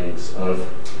 decades of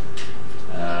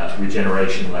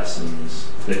regeneration lessons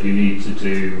that you need to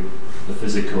do the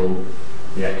physical,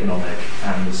 the economic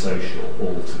and the social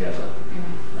all together.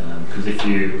 Because if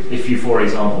you, for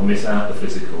example, miss out the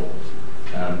physical,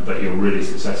 but you're really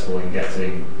successful in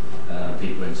getting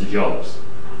people into jobs,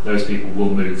 those people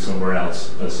will move somewhere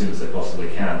else as soon as they possibly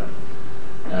can.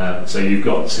 So you've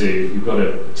got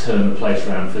to turn the place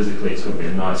around physically. It's got to be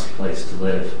a nice place to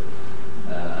live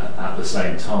at the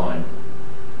same time,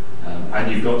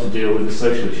 and you've got to deal with the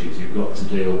social issues. You've got to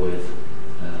deal with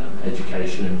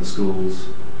education in the schools,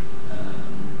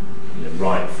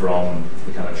 right from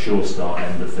the kind of sure start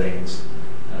end of things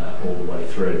all the way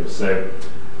through. So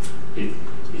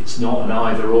it's not an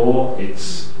either or. It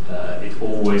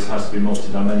always has to be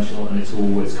multidimensional, and it's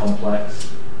always complex.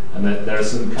 And there are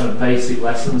some kind of basic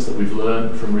lessons that we've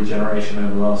learned from regeneration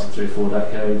over the last 3 or 4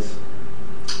 decades,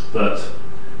 but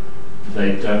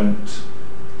they don't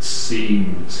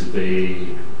seem to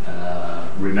be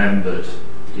remembered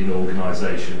in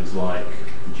organisations like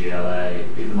GLA,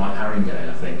 even like Haringey,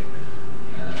 I think.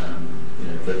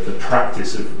 The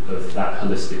practice of that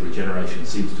holistic regeneration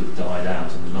seems to have died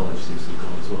out, and the knowledge seems to have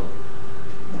gone as well.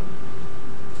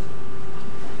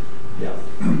 Yeah.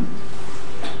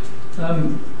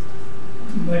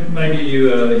 Maybe you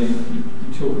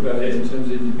talk about it in terms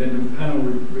of independent panel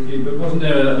review, but wasn't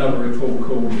there another report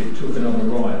called "It Took Another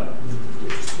Riot"?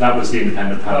 That was the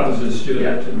independent panel. That was a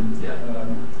Stuart. Yeah.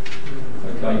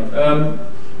 Okay.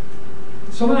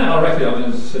 Some of that I reckon, I mean,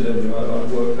 as I said earlier, I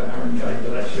work for Haringey,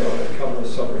 but actually I cover a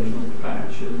sub-regional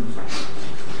patch, and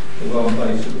although I'm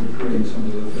basically agreeing some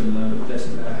of the less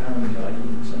about Haringey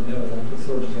and some of the other local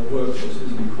authorities I work for, so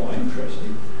this is quite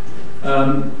interesting.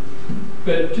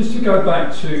 But just to go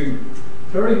back to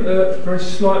very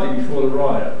slightly before the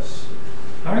riots,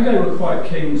 Haringey were quite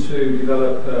keen to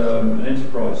develop an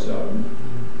enterprise zone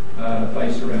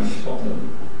based around Tottenham,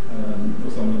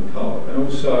 Northumberland Park, and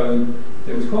also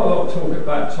there was quite a lot of talk at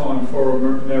that time for a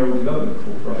mayoral development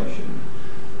corporation.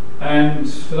 And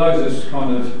for those of us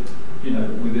kind of,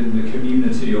 within the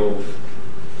community of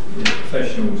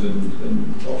professionals and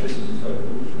officers and so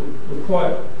forth, were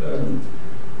quite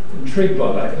intrigued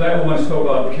by that. They almost felt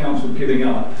like the council giving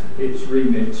up its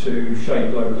remit to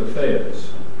shape local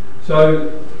affairs.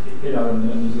 So,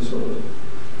 and there's a sort of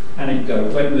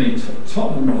anecdote, when the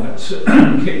Tottenham riots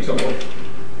kicked off,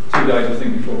 2 days I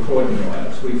think before Croydon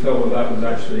riots, we felt that was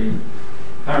actually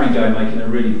Haringey making a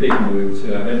really big move to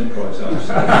have enterprise zones.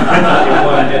 So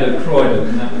one ahead of Croydon,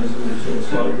 and that was all sort of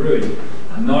slightly ruined.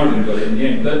 And neither got it in the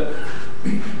end. But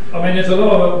I mean, there's a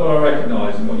lot of what I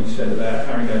recognise in what you said about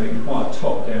Harringay being quite a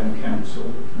top-down council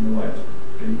in the way it's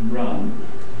been run.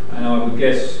 And I would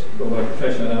guess, although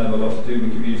professionally I don't have a lot to do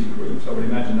with community groups, I would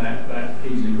imagine that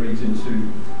easily reads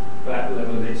into that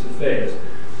level of its affairs.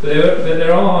 But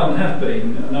there are and have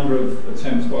been a number of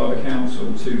attempts by the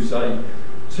council to say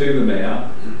to the mayor,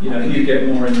 you know, you get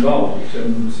more involved,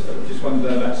 and I just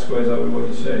wondered how that squares up with what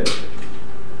you said.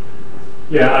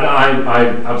 Yeah, and I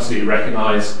absolutely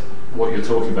recognise what you're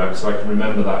talking about, because I can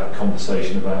remember that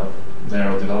conversation about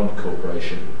Mayoral Development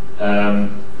Corporation.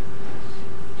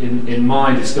 In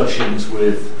my discussions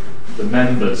with the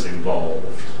members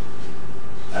involved,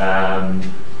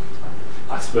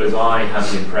 I suppose I had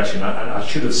the impression, and I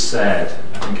should have said,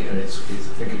 I think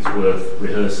it's worth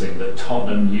rehearsing, that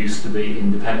Tottenham used to be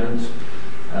independent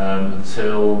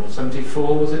until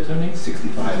 74, was it, Tony?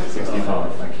 65.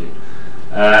 65, thank you.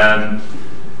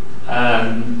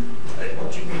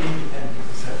 What do you mean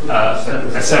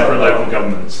independent? A separate local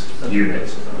government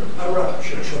unit. Oh right,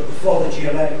 sure. Before the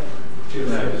GLA.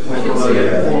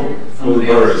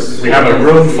 We have a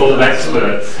room full of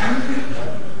experts.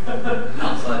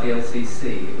 Outside the LCC,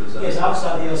 it was. Yes,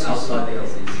 outside the LCC. Outside the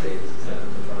LCC.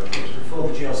 Before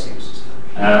the GLC was established.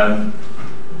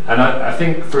 And I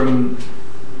think from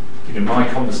my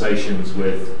conversations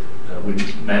with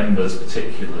members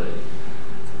particularly,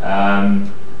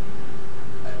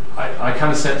 I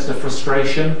kind of sensed a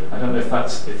frustration. I don't know if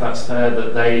that's fair,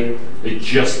 that they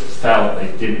just felt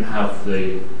they didn't have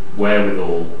the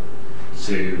wherewithal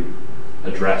to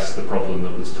address the problem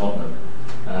that was Tottenham.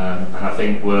 And I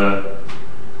think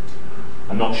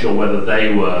I'm not sure whether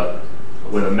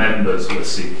whether members were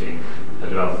seeking a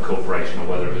development corporation or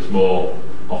whether it was more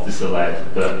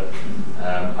officer-led, but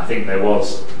I think there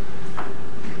was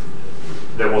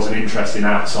an interest in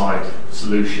outside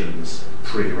solutions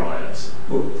pre-riots.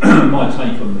 Well, my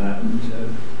take on that, and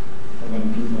I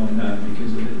won't give mine now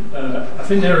because of it. I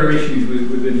think there are issues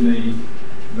within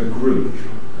the group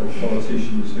of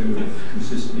politicians who have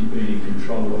consistently been in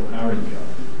control of Harringay.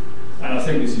 And I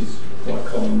think this is quite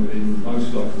common within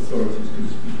most local authorities,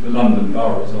 because the London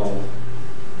boroughs are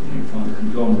kind of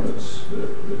conglomerates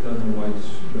that don't always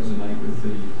resonate with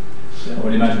the. I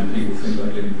would imagine people think they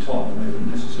live in Tottenham, they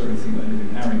wouldn't necessarily think they live in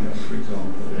Harringay, for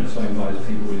example, in the same way as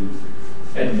people in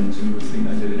Edmonton would think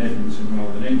they live in Edmonton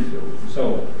rather than Enfield, and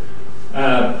so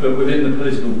on. But within the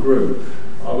political group,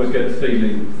 I always get the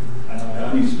feeling, and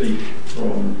I only speak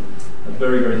from a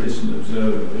very, very distant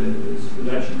observer, there's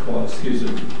actually quite a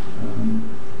schism.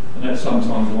 And that's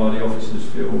sometimes why the officers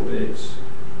feel that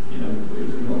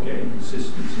we're not getting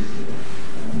consistency here.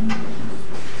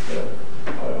 But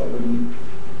I wouldn't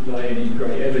lay any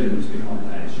great evidence behind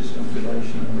that. It's just an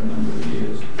observation over a number of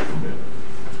years.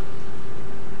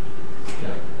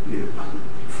 Yeah.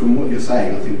 From what you're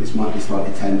saying, I think this might be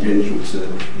slightly tangential to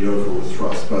the overall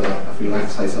thrust, but I feel I have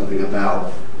to say something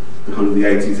about the kind of the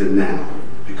 80s and now,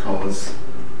 because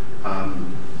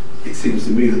it seems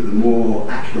to me that the more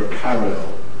accurate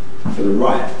parallel for the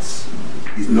riots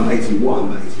is not 81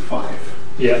 but 85.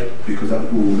 Yeah. Because that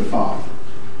was all the farm.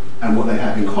 And what they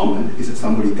have in common is that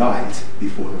somebody died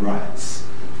before the riots.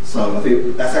 So I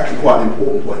think that's actually quite an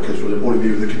important point, because from the point of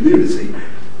view of the community,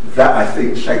 that I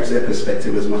think shapes their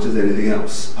perspective as much as anything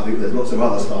else. I think there's lots of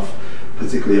other stuff,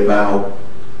 particularly about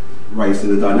race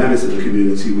and the dynamics of the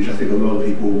community, which I think a lot of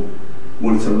people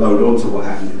wanted to load on to what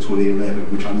happened in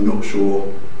 2011, which I'm not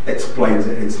sure explains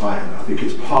it entirely. I think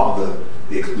it's part of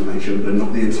the explanation, but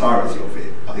not the entirety of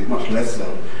it. I think much less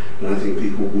so than I think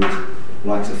people would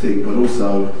like to think, but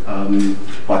also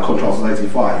by contrast with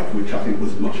 85, which I think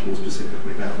was much more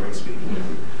specifically about race being one of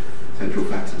the central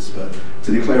factors. But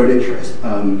to declare an interest,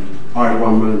 I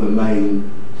run one of the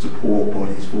main support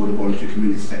bodies for the voluntary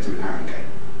community sector in Harringay.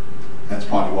 That's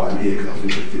partly why I'm here, because I was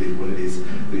interested in what it is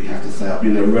that you have to say. I've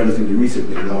been there relatively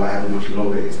recently, though I have a much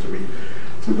longer history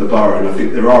with the borough, and I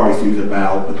think there are issues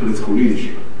about the political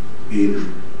leadership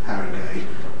in Harringay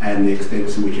and the extent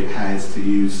to which it has, to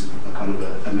use a kind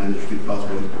of a mandatory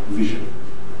buzzword, vision.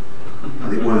 I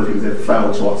think one of the things they've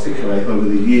failed to articulate over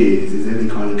the years is any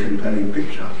kind of compelling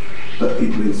picture that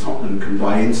people in Tottenham can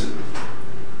buy into.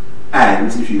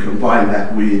 And if you combine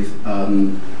that with,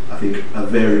 I think, a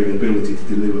varying ability to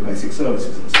deliver basic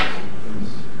services and so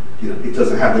on, it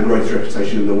doesn't have the greatest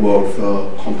reputation in the world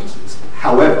for competence.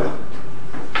 However,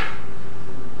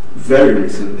 very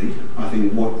recently, I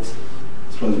think I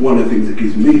suppose one of the things that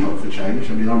gives me hope for change,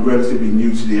 I mean, I'm relatively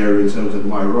new to the area in terms of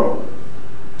my role.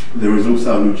 There is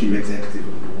also a new chief executive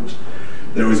on board.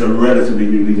 There is a relatively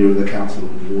new leader of the council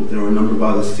on board. There are a number of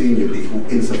other senior people,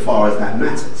 insofar as that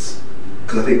matters.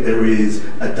 Because I think there is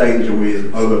a danger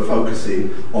with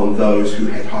over-focusing on those who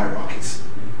head hierarchies.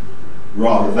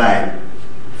 rather than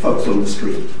folks on the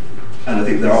street. And I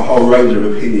think there are a whole range of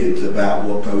opinions about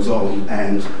what goes on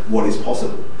and what is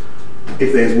possible.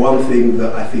 If there's one thing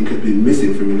that I think has been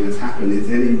missing from it that's happened, is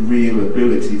any real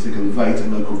ability to convey to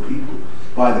local people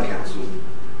by the council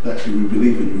that actually we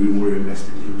believe in you and we're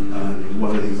invested in.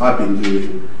 One of the things I've been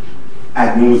doing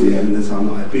ad nauseam in the time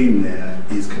that I've been there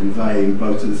is conveying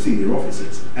both to the senior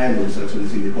officers and also to the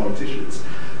senior politicians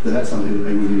that that's something that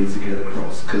they really need to get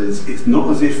across, because it's not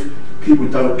as if people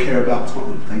don't care about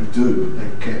Tottenham. They do. They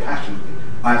care passionately.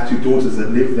 I have two daughters that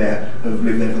live there, have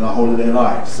lived there for the whole of their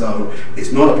lives, so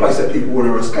it's not a place that people want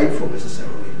to escape from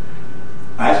necessarily.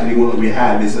 I actually think what we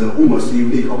have is almost a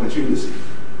unique opportunity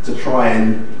to try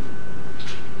and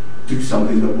do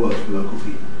something that works for local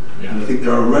people. Yeah. And I think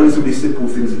there are relatively simple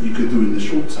things that you could do in the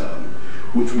short term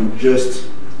which will just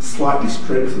slightly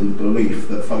strengthen the belief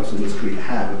that folks on the street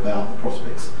have about the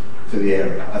prospects for the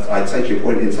area. I take your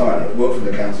point entirely. I work for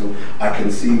the council. I can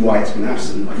see why it's been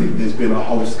absent. I think there's been a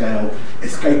whole-scale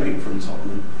escaping from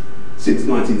Tottenham since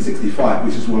 1965,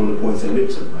 which is one of the points that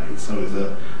Lipton made. So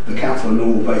the council are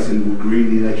all based in Wood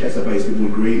Green, the NHS are based in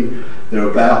Wood Green. They're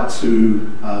about to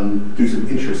do some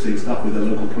interesting stuff with the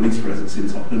local police presence in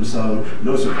Tottenham, so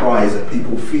no surprise that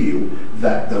people feel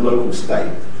that the local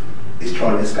state is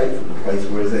trying to escape from the place,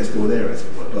 whereas they're still there, as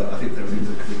it were. But I think there are things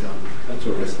that can be done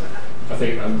to arrest that. I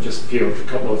think just a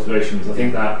couple of observations. I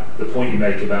think that the point you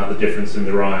make about the difference in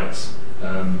the riots,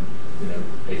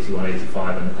 81,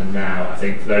 85 and now, I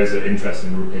think for those that are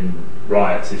interested in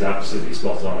riots is absolutely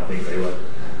spot on. I think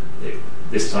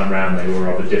this time round they were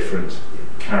of a different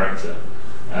character.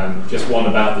 Just one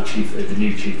about the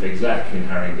new chief exec in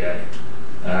Haringey.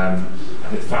 I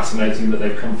think it's fascinating that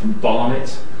they've come from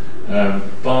Barnet.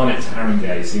 Barnet to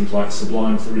Haringey seems like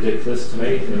sublime to ridiculous to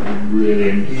me. Really,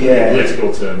 in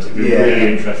political terms, it'd be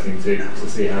really interesting to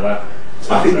see how that turns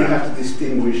I think you out. have to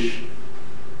distinguish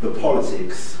the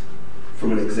politics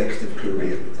from an executive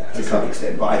career with that to some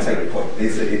extent. But I take your point.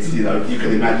 It's you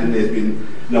can imagine there's been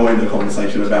no end of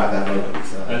conversation about that locally.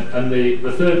 So. And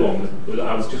the third one,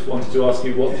 I was just wanted to ask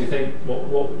you, what do you think? What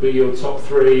would be your top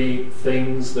 3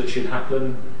 things that should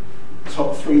happen?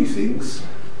 Top 3 things.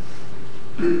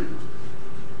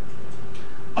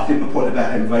 I think the point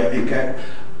about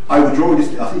I would draw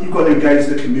this. I think you've got to engage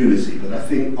the community, but I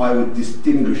think I would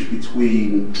distinguish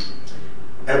between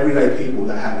everyday people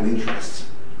that have an interest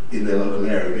in their local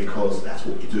area because that's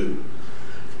what you do,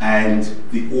 and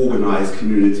the organised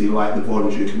community, like the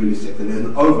voluntary community sector. There's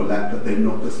an overlap, but they're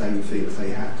not the same things.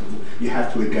 You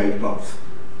have to engage both,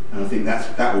 and I think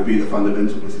that would be the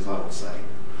fundamental message I would say.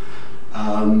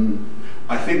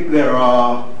 I think there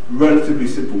are relatively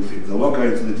simple things. I won't go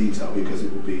into the detail because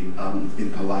it will be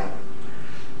impolite.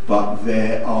 But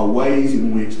there are ways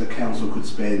in which the council could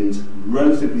spend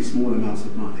relatively small amounts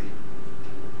of money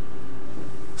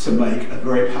to make a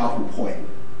very powerful point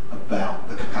about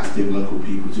the capacity of local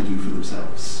people to do for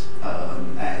themselves.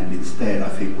 And instead, I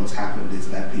think what's happened is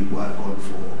that people have gone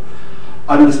for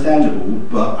understandable,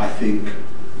 but I think,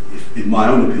 in my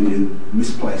own opinion,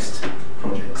 misplaced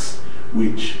projects,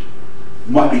 which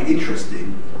might be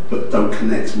interesting, but don't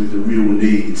connect with the real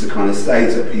need to kind of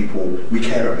say to people, we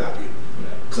care about you.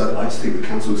 Because I just think the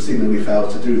council seemingly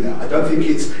fails to do that. I don't think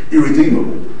it's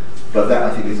irredeemable, but that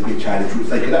I think is a big challenge, which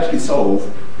they could actually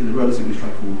solve in a relatively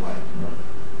straightforward way.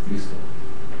 Right. Useful.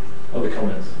 Other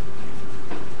comments?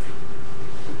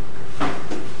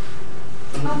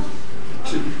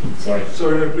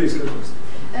 Sorry, no, please go first.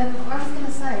 I was going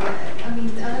to say, I mean,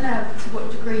 I don't know to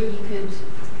what degree you could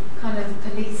kind of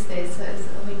police this.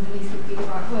 Police would be the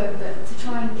right word, but to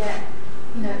try and get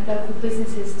local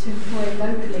businesses to employ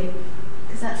locally,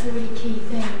 because that's a really key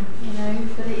thing,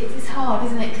 But it's hard,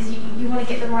 isn't it? Because you want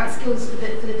to get the right skills for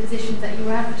the positions that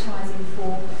you're advertising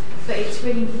for, but it's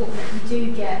really important that you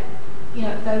do get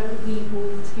local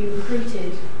people to be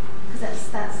recruited, because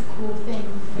that's a core thing.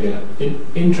 Yeah.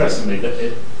 Interestingly,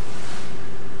 that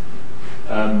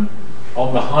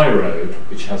on the high road,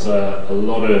 which has a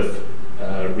lot of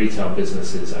retail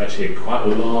businesses, actually quite a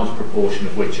large proportion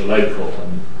of which are local,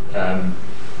 and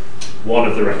one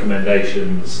of the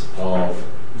recommendations of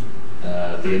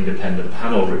the independent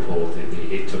panel report,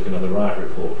 the It Took Another Riot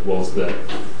report, was that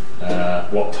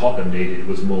what Tottenham needed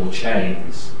was more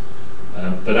chains,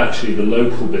 but actually the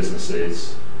local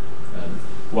businesses,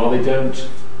 while they don't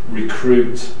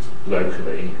recruit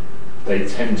locally, they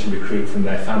tend to recruit from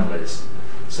their families.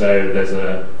 So there's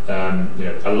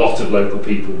a lot of local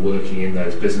people working in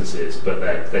those businesses, but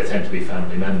they tend to be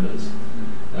family members.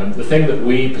 The thing that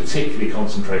we particularly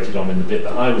concentrated on in the bit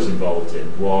that I was involved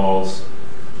in was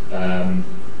the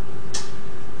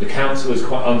council is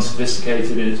quite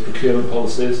unsophisticated in its procurement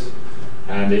policies,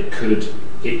 and it could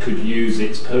use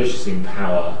its purchasing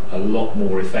power a lot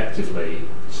more effectively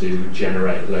to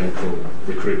generate local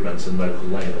recruitment and local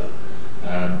labour.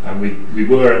 And we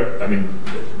were, I mean,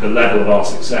 the level of our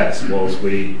success was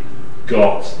we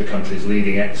got the country's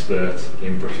leading expert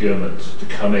in procurement to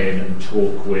come in and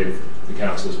talk with the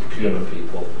council's procurement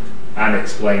people and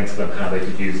explain to them how they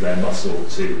could use their muscle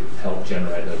to help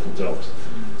generate local jobs.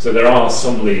 So there are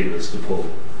some levers to pull,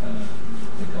 I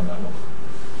think, on that one.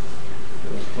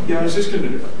 Yeah, I was just going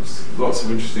to, lots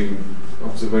of interesting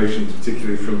observations,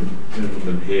 particularly from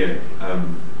gentlemen here.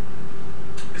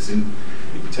 Because you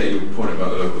can take your point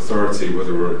about the local authority,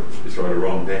 whether it's right or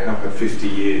wrong, they have had 50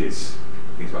 years,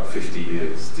 I think it's about 50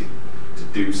 years to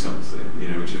do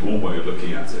something, which is one way of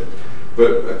looking at it.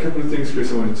 But a couple of things,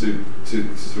 Chris, I wanted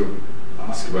to sort of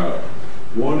ask about.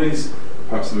 One is,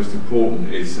 perhaps the most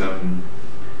important, is I'm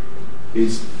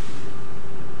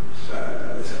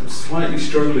slightly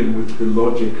struggling with the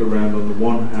logic around, on the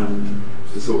one hand,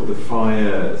 the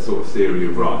fire sort of theory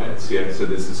of riots. Yeah, so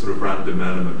there's the sort of random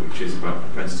element which is about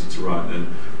propensity to riot, and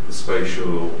the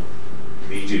spatial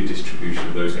media distribution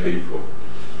of those people.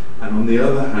 And on the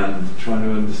other hand, trying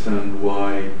to understand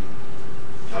why,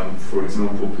 for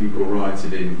example, people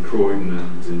rioted in Croydon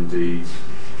and indeed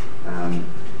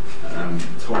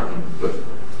Tottenham, but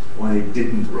why they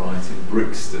didn't riot in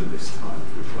Brixton this time,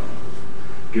 for example.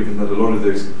 Given that a lot of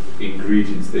those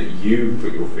ingredients that you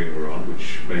put your finger on,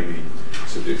 which may be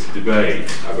subject to debate,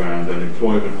 around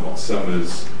unemployment, hot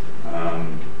summers,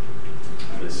 and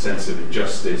a sense of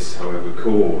injustice, however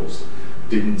caused,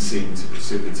 didn't seem to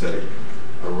precipitate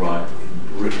a riot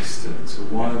in Brixton. So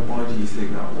why do you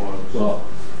think that was? Well,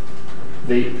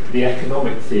 the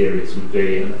economic theories would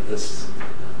be, and let's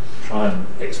try and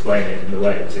explain it in the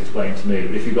way it was explained to me,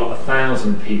 but if you've got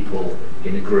 1,000 people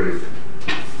in a group,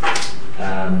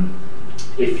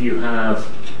 if you have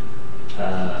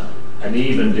an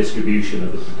even distribution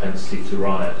of the propensity to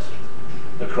riot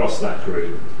across that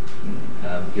group,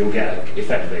 you'll get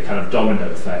effectively a kind of domino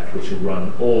effect which will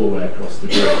run all the way across the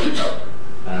group,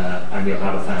 and you'll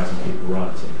have 1,000 people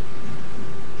rioting.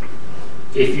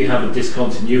 If you have a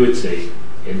discontinuity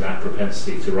in that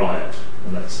propensity to riot,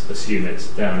 and let's assume it's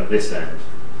down at this end,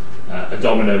 a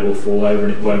domino will fall over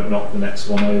and it won't knock the next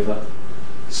one over.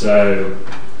 So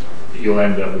you'll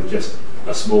end up with just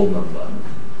a small number.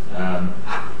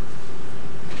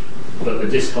 But the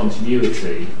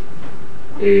discontinuity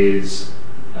is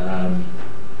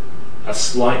a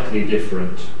slightly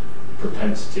different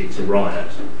propensity to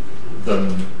riot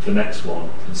than the next one.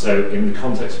 And so in the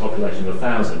context of population of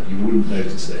 1,000, you wouldn't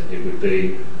notice it. It would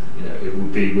be, it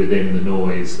would be within the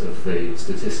noise of the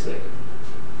statistic.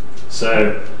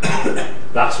 So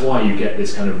that's why you get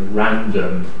this kind of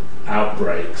random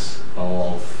outbreaks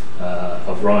of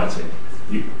rioting.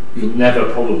 You'll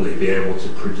never probably be able to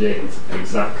predict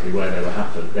exactly where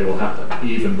they will happen,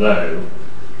 even though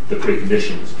the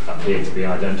preconditions appear to be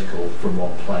identical from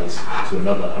one place to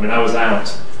another. I mean, I was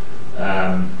out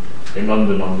in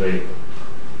London on the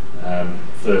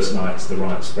first nights the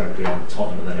riots spread beyond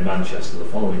Tottenham, and then in Manchester the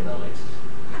following night.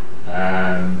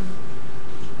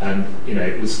 And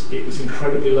it was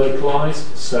incredibly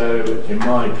localised. So in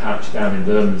my patch down in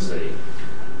Bermondsey,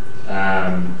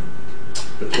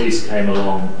 the police came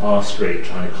along our street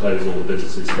trying to close all the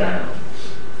businesses down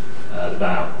at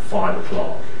about 5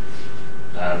 o'clock.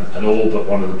 And all but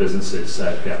one of the businesses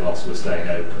said, "Get lost, we're staying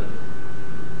open."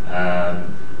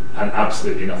 And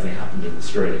absolutely nothing happened in the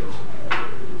street.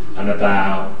 And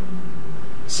about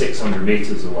 600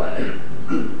 metres away,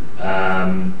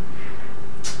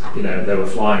 there were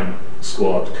flying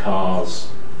squad cars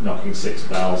knocking 6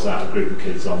 bells at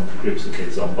groups of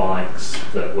kids on bikes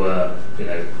that were,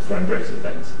 throwing bricks at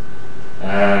things.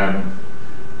 And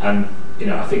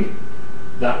I think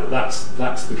that's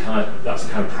the kind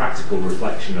of practical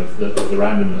reflection of the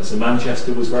randomness. And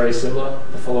Manchester was very similar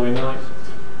the following night.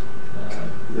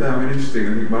 Yeah, I mean, interesting. I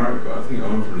think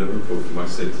I'm from Liverpool for my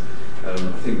sins. I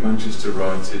think Manchester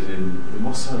rioted in the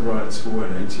Mossad riots were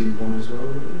in 81 as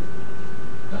well.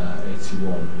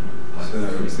 81. So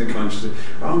I was thinking Manchester.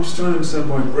 I'm just trying to understand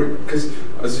why because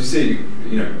as you see,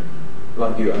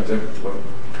 like you,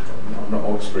 I'm not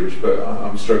Oxbridge, but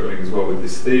I'm struggling as well with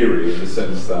this theory in the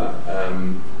sense that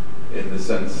I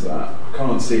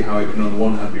can't see how it can on the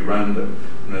one hand be random,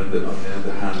 and on the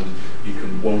other hand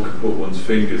one can put one's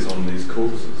fingers on these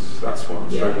causes. That's what I'm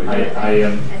struggling with.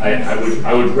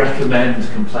 I would recommend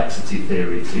complexity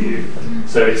theory to you.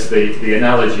 So it's the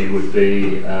analogy would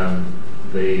be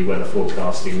the weather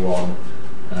forecasting one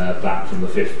back from the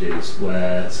 50s,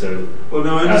 where I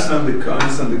understand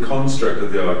the construct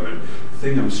of the argument. The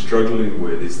thing I'm struggling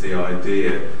with is the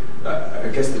idea I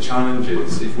guess the challenge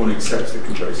is, if one accepts the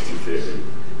complexity theory,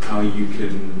 how you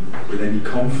can, with any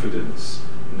confidence,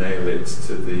 nail it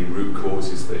to the root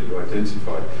causes that you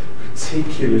identified,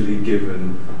 particularly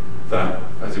given that,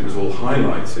 as it was all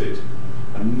highlighted,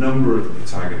 a number of the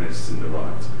protagonists in the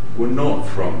riot were not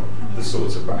from the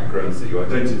sorts of backgrounds that you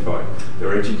identified. They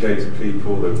were educated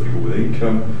people, they were people with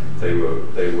income, they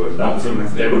were not from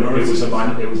ethnic minorities. That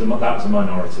was a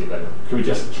minority though. Can we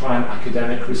just try an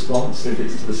academic response if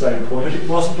it's to the same point? But it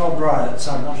wasn't on riots.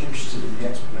 I'm not interested in the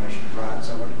explanation of riots.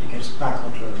 I wanted to get us back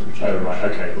onto a regeneration. Oh right,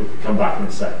 okay, we'll come back in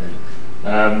a second.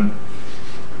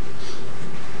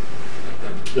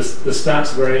 The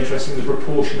stats are very interesting. The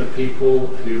proportion of people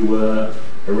who were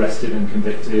arrested and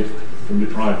convicted from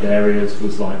deprived areas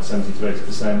was like 70 to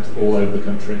 80% all over the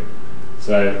country.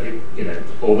 So,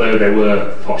 although there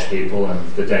were posh people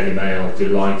and the Daily Mail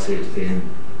delighted in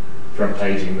front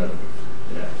paging them,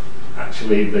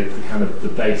 actually the kind of the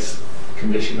base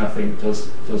condition I think does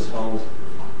hold.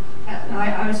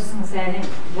 I was just going to say, I think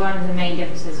one of the main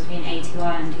differences between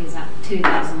 81 and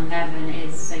 2011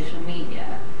 is social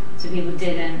media. So people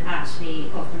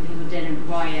often people didn't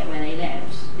riot where they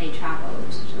lived, they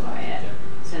travelled to riot.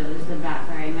 So it was the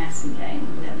BlackBerry messaging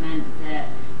that meant that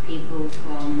people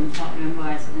from Tottenham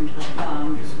rioted in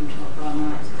Tottenham, just from Tottenham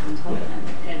rioted in Tottenham.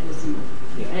 It wasn't,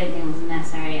 I don't think it was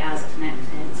necessarily as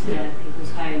connected to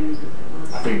people's homes as it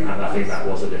was. I think that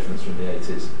was a difference from the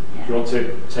 80s. Do you want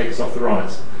to take us off the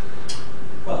riots?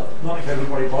 Well, not if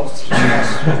everybody wants to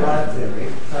discuss riot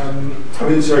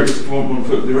theory. Sorry, just one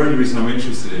foot. The only reason I'm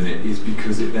interested in it is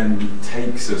because it then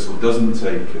takes us, or doesn't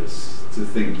take us, to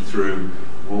think through,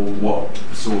 well, what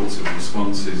sorts of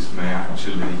responses may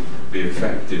actually be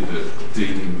effective at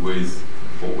dealing with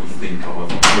what we think are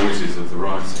the causes of the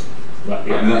rioting. Right,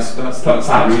 yeah. And that's the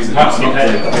reason.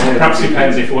 Perhaps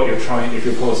depends if what you're trying, if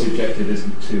your policy objective is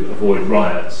to avoid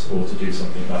riots or to do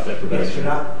something about deprivation.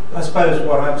 Yes, I suppose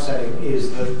what I'm saying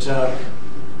is that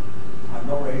I'm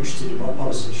not very interested in what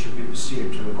policies should be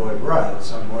pursued to avoid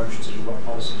riots. I'm more interested in what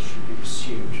policies should be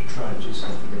pursued to try and do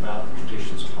something about the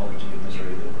conditions of poverty and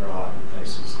misery that there are in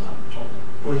places like Tottenham.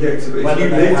 Well, yeah, so if whether you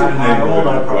they lived in a have all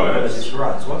no neighbourhood probabilities for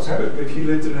riots. What's that? But if you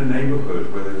lived in a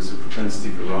neighbourhood where there was a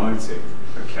propensity for rioting,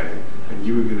 okay, and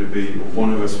you were going to be, or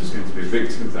one of us was going to be a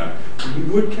victim of that, you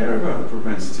would care about the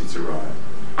propensity to riot.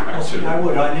 Actually, I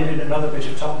would. I live in another bit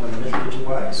of Tottenham, a little bit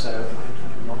away, so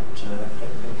I'm not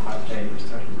quite dangerous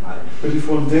threatened by it. But if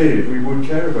one did, we would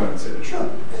care about it. Sure.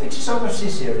 It is obviously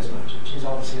a serious matter. It is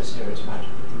obviously a serious matter.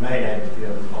 But the main aim of the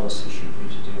urban policy should be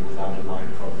to deal with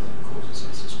underlying problems and causes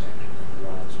I suspect that the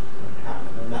riots won't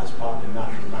happen. And that's partly a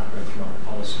matter of macroeconomic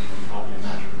policy and partly a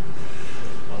matter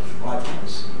of right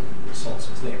policy and sorts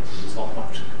of things. There's not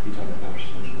much that can be done about it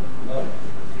at a local level.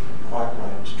 Quite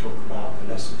right to talk about the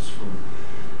lessons from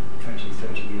 20,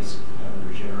 30 years of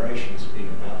regeneration as being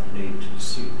about the need to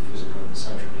pursue physical and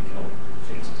social and economic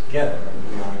things together, and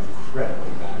we are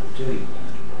incredibly bad at doing that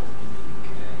in the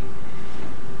UK.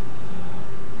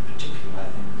 Particularly, I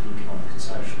think, the economic and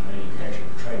social and education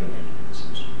and training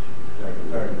agencies are very,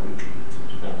 very weakly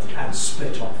developed and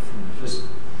split off from the physical.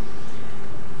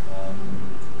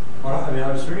 I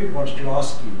was really wanted to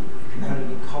ask you if you had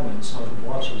any comments on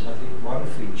what is, I think, one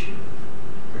feature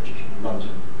of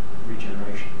London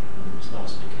regeneration in its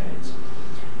last decades,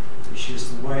 which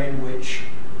is the way in which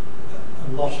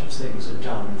a lot of things are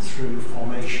done through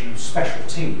formation of special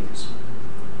teams,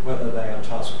 whether they are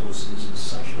task forces as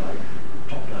such like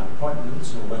top-down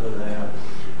appointments, or whether they are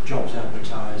jobs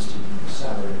advertised in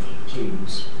salaried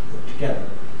teams put together,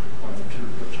 one or two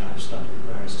of which I have studied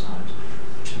at various times,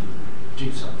 to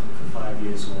do something for 5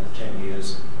 years or 10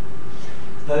 years.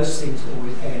 Those things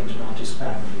always end and are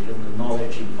disbanded, and the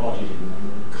knowledge embodied in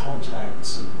them, and the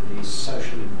contacts and the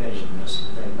social embeddedness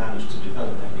that they manage to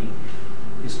develop any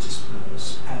is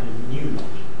dispersed, and a new lot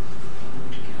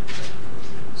together.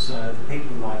 So the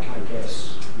people like, I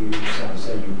guess, you sound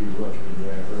say you've been working in the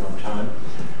area for a long time,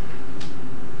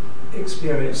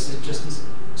 experience just this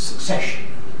succession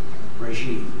of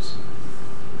regimes.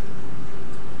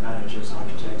 Managers,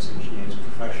 architects, engineers,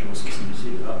 professionals,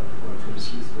 community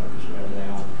workers, youth workers, wherever they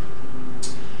are.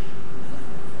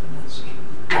 And that's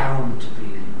bound to be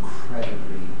an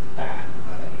incredibly bad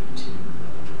way to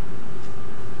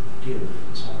deal with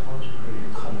it. So I wanted to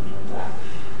really comment on that.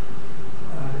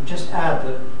 Just add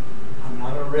that I'm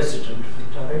a resident,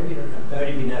 I've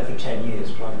only been there for 10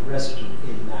 years, but I'm a resident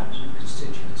in that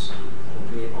constituency,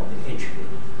 albeit on the edge of it.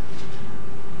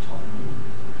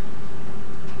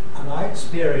 And I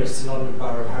experienced the London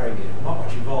Borough of Harrogate. I'm not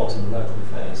much involved in the local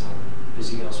affairs, I'm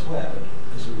busy elsewhere, but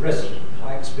as a resident,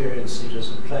 I experienced it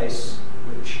as a place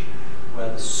where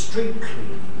the street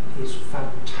cleaning is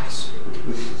fantastic.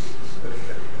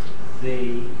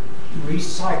 The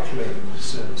recycling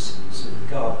services of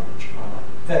garbage are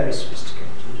very sophisticated.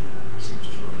 It seems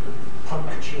to be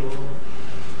punctual,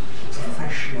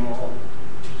 professional,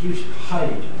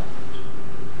 highly developed.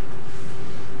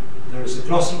 There is a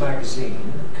glossy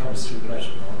magazine that comes through the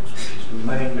letterbox, which is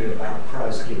mainly about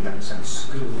prize givings in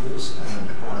schools and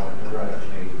how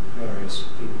heroically various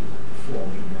people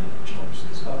perform in their jobs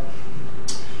and stuff.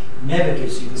 Never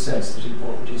gives you the sense that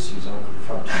important issues are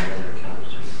confronting their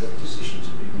locality, that decisions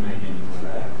are being made anywhere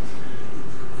there,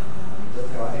 that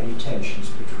there are any tensions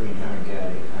between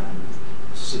Haringey and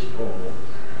City Hall,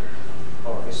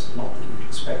 or I guess not that you'd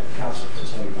expect the council to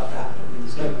tell you about that, but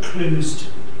there's no clues to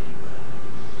it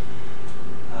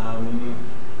anywhere.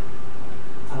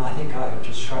 And I think I have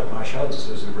just shrugged my shoulders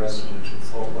as a resident and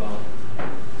thought, well,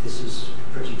 this is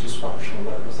pretty dysfunctional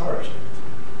local authority.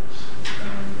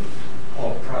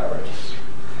 Odd priorities.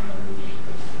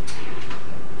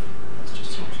 That's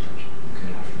just an observation.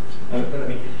 But I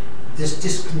mean, this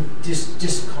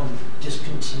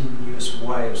discontinuous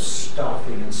way of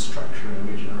staffing and structuring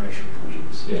regeneration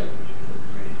projects. Yeah.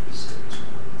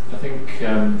 I think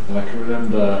that I can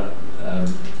remember.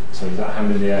 So is that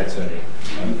hand in the air, Tony?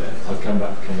 I'll come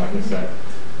back in a sec.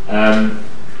 I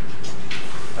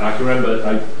can remember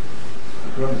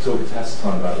talking to Hester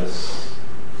time about this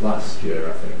last year,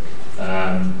 I think.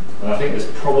 And I think there's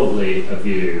probably a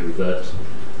view that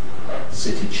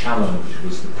City Challenge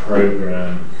was the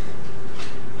programme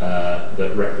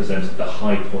that represented the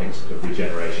high point of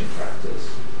regeneration practice.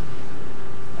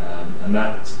 And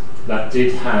that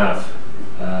did have,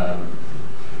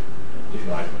 if you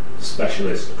like,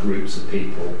 specialist groups of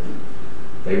people.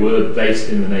 They were based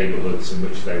in the neighbourhoods in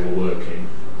which they were working.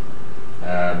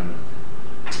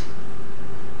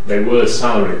 They were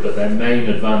salaried, but their main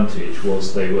advantage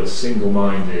was they were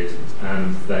single-minded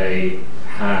and they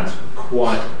had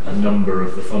quite a number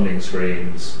of the funding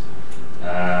streams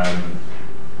or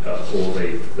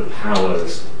the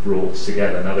powers brought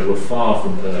together. Now, they were far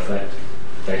from perfect.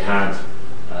 They had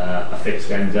a fixed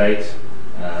end date,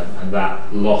 and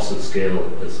that loss of skill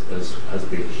has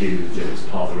been huge, and it's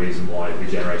part of the reason why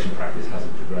regeneration practice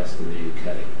hasn't progressed in the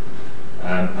UK.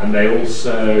 And they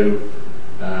also,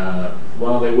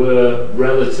 while they were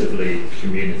relatively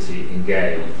community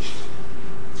engaged,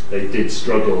 they did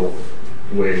struggle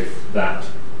with that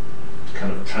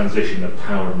kind of transition of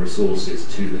power and resources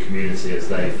to the community as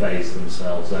they phased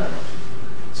themselves out.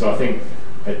 So I think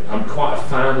I'm quite a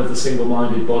fan of the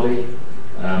single-minded body,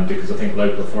 because I think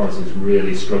local authorities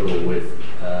really struggle with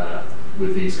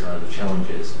these kinds of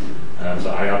challenges. So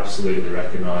I absolutely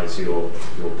recognise your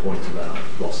point about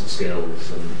loss of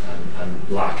skills and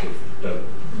lack of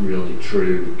really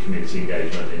true community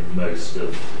engagement in most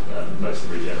of the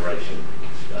regeneration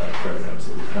programmes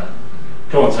that we've had.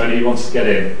 Come on, Tony, you want to get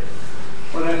in?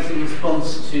 Well, that was in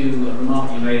response to a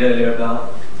remark you made earlier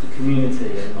about the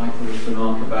community and Michael's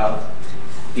remark about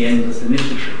the endless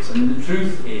initiatives. I mean, the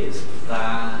truth is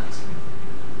that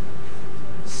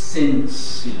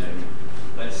since,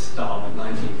 let's start with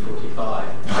 1945,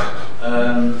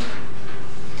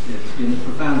 there's been a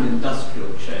profound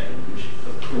industrial change,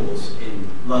 of course, in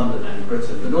London and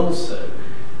Britain, but also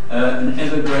an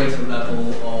ever greater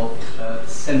level of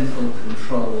central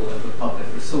control over public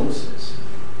resources.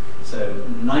 So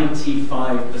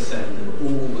 95% of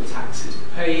all the taxes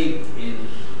paid in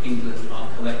England are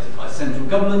collected by central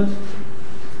government,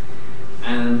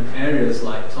 and areas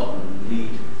like Tottenham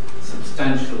need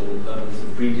substantial levels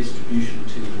of redistribution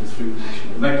to them through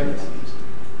national mechanisms.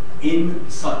 In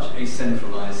such a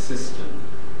centralised system,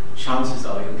 chances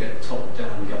are you'll get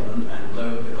top-down government, and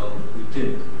lo and behold, we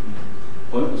do.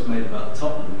 The point was made about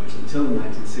Tottenham, which until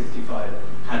 1965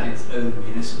 had its own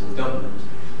municipal government.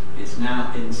 It's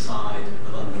now inside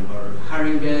the London Borough of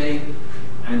Haringey,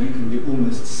 and you can be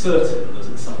almost certain that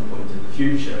at some point in the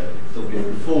future there'll be a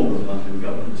reform of London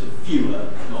government to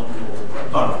fewer, not more,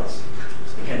 boroughs.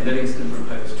 Again, Livingston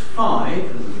proposed 5, and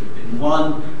there would have been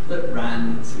one that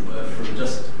ran, as it were, from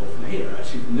here,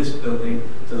 actually, from this building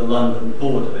to the London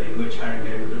border in which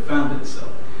Haringey would have found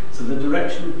itself. So the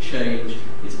direction of change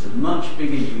is to much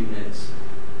bigger units,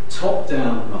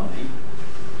 top-down money,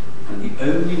 and the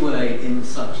only way in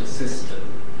such a system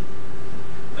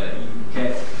that you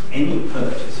get any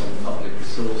purchase on public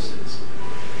resources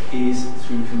is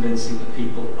through convincing the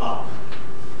people up.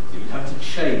 So you'd have to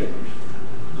change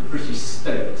the British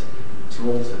state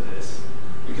to alter this,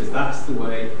 because that's the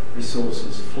way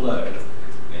resources flow.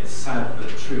 It's sad but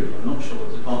true. I'm not sure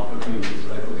the Department of Communities and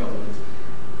Local Government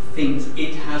thinks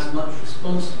it has much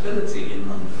responsibility in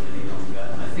London any longer.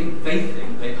 And I think they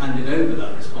think they've handed over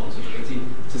that responsibility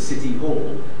to City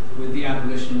Hall, with the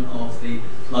abolition of the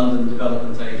London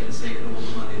Development Agency and all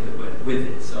the money that went with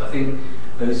it. So I think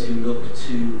those who look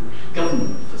to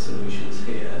government for solutions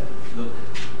here look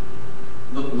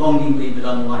longingly but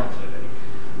unlikely.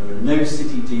 There are no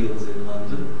city deals in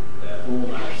London, they're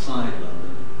all outside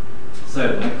London.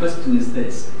 So my question is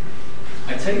this.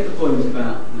 I take the point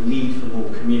about the need for more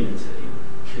community,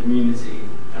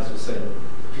 as was said,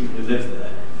 people who live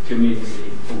there,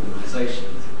 community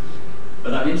organisations.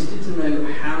 But I'm interested to know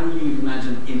how you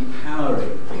imagine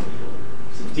empowering people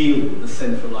to deal with the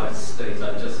centralised state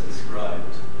I just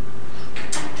described,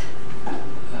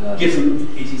 given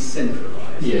it is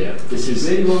centralised. Yeah, this is.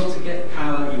 If you really want to get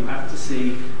power, you have to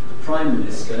see the Prime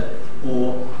Minister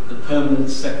or the permanent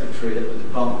secretary at the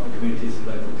Department for Communities and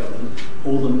Local Government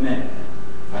or the mayor.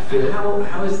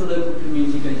 How is the local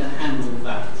community going to handle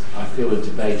that? I feel a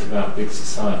debate about big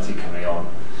society coming on.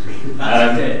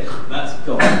 That's dead. That's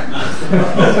gone.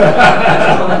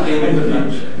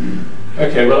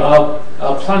 Okay, well,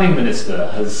 our planning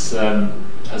minister has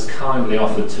kindly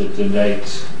offered to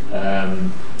donate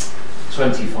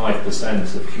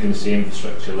 25% of community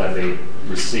infrastructure levy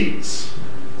receipts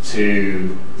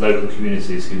to local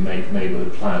communities who make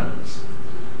neighbourhood plans.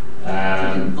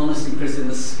 Honestly, Chris, in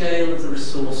the scale of the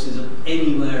resources of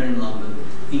anywhere in London,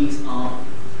 these are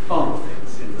far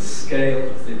things. In the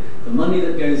scale of the money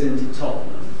that goes into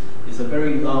Tottenham is a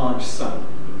very large sum, a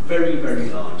very, very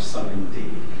large sum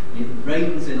indeed. And it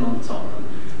rains in on Tottenham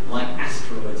like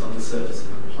asteroids on the surface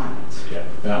of a planet. Yeah,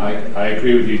 no, I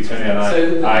agree with you, Tony.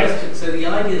 And so the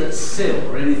idea that sill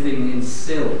or anything in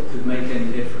sill could make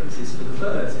any difference is for the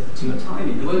birds. It's too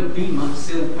tiny. There won't be much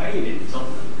sill paid in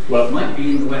Tottenham. Well, it might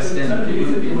be in the West End, but it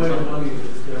won't be in Tottenham.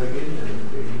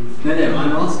 No,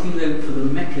 I'm asking though for the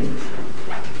mechanism.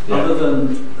 Yeah. Other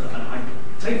than, and I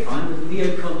take fine with the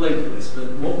neocon localists,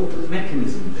 but what would the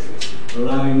mechanism be for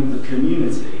allowing the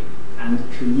community and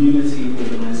community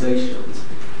organisations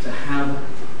to have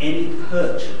any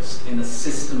purchase in a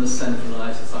system as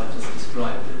centralised as I just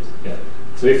described it? Yeah.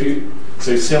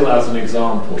 So SIL as an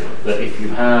example, that if you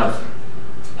have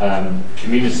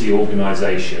community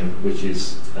organisation, which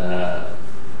is,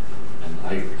 and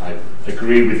I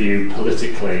agree with you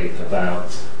politically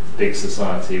about big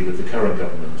society with the current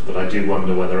government, but I do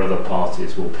wonder whether other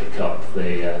parties will pick up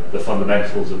the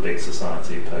fundamentals of big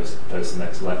society post the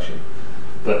next election.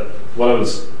 But what I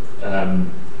was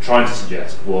trying to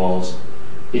suggest was,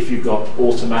 if you've got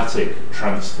automatic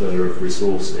transfer of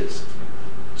resources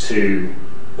to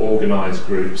organised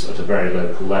groups at a very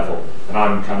local level, and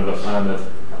I'm kind of a fan of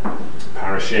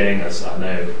parishing, as I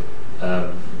know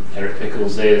Eric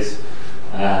Pickles is.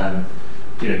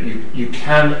 You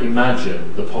can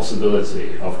imagine the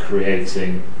possibility of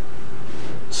creating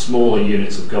smaller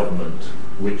units of government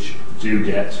which do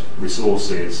get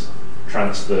resources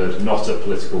transferred not at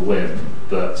political whim,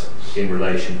 but in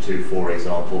relation to, for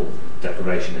example,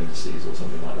 deprivation indices or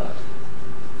something like that.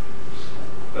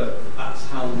 But that's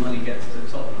how the money gets to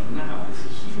Tottenham now. It's a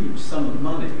huge sum of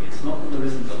money. It's not that there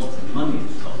isn't a lot of money in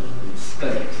Tottenham in the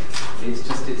state. It's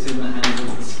just it's in the hands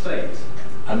of the state.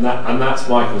 And that's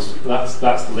Michael's. That's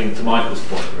the link to Michael's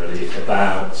point really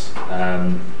about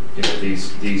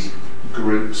these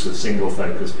groups of single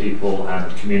focus people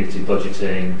and community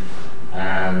budgeting,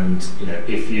 and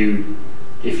if you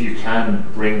can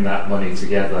bring that money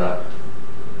together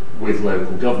with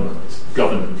local governance,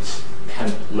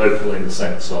 local in the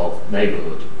sense of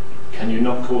neighbourhood, can you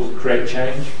not create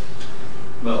change?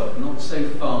 Well, not so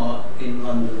far in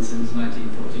London since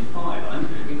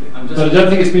 1945. But I don't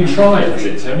think it's been tried, has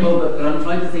it, Tony? Well, but I'm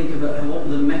trying to think about what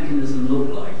the mechanism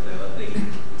looked like, though. I think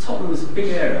Tottenham is a big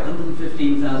area,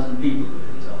 115,000 people live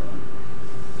in Tottenham.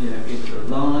 It's a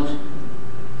large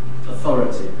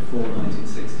authority before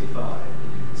 1965.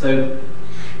 So.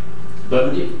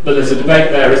 But there's a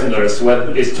debate there, isn't there, as to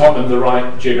whether is Tottenham the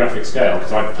right geographic scale?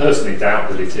 Because I personally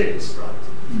doubt that it is. Right.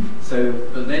 So,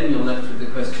 but then you're left with the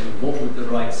question of what would the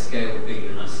right scale be,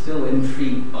 and I'm still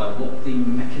intrigued by what the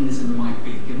mechanism might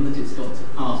be, given that it's got to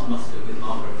pass muster with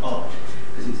Margaret Hodge,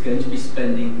 because it's going to be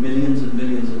spending millions and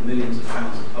millions and millions of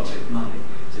pounds of public money.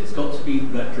 So it's got to be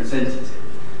representative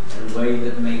in a way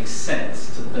that makes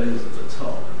sense to those at the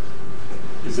top.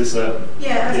 Is this a...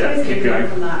 Yeah, I suppose keep going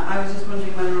from that. I was just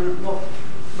wondering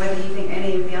whether you think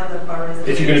any of the other boroughs...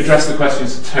 If you can address the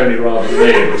questions to Tony rather than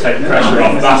me, it will take the pressure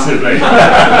off massively.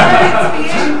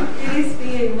 It is for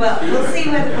you. Well, we'll see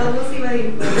whether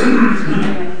you...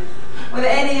 Anyway. Whether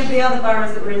any of the other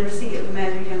boroughs that were in receipt of the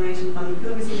Mayor's Regeneration Fund,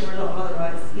 because obviously there were a lot of other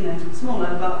rights,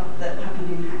 smaller, but that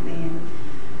happened in Hackney and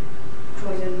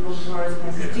Croydon, boroughs and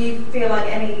places. Do you feel like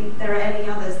there are any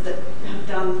others that have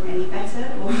done any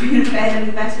better, or fared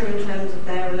any better in terms of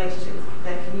their relationship with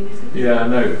their community? Yeah,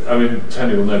 no, I mean,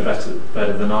 Tony will know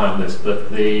better than I on this,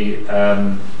 but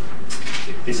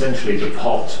essentially the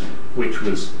pot, which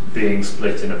was being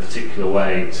split in a particular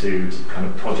way to kind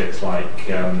of projects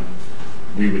like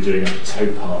we were doing a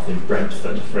towpath in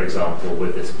Brentford, for example,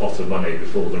 with this pot of money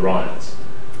before the riots.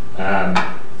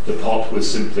 The pot was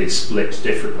simply split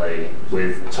differently,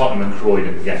 with Tottenham and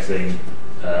Croydon getting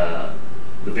the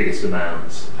biggest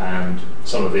amounts and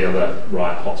some of the other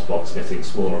riot hotspots getting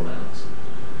smaller amounts.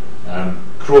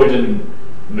 Croydon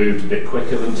moved a bit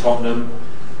quicker than Tottenham,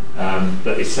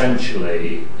 but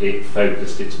essentially it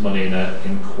focused its money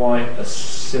in quite a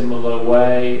similar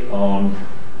way on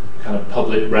kind of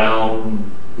public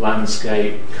realm,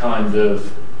 landscape kind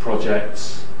of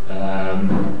projects.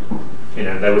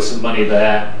 There was some money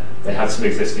there. They had some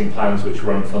existing plans which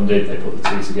were unfunded. They put the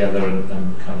two together and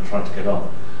kind of tried to get on.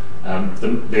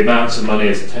 The amounts of money,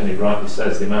 as Tony rightly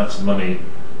says, the amounts of money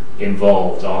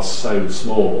involved are so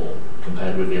small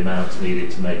compared with the amounts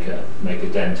needed to make a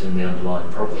dent in the underlying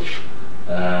problem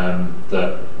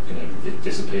that it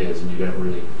disappears and you don't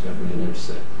really notice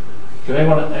it. Can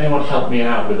anyone help me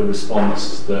out with a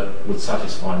response that would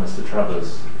satisfy Mr.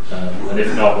 Travers? And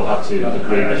if not, we'll have to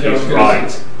agree that he's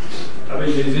right. I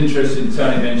mean, it's interesting.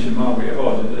 Tony mentioned Margaret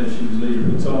Hodge, and she was leader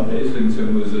at the time. But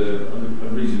Islington was a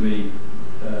reasonably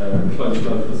close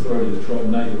local authority that tried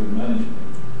neighbourhood management,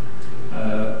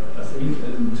 I think,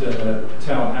 and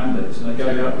Tower Hamlets, and they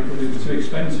gave it up because it was too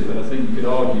expensive. And I think you could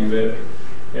argue that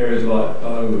areas like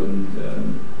Bow and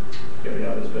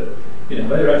the others, but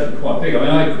they're actually quite big. I mean,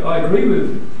 I agree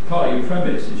with part of your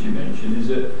premise, as you mentioned, is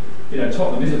that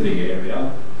Tottenham is a big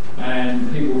area.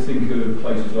 And people think of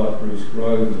places like Bruce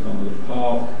Grove and Cumberland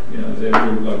Park, their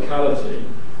real locality.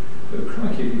 But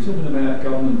crikey, if you're talking about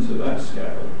governments of that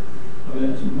scale, I mean,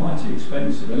 it's mighty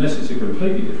expensive, unless it's a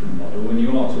completely different model, when you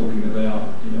are talking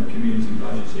about, community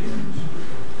budgeting.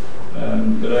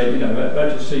 But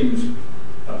that just seems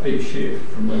a big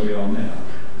shift from where we are now.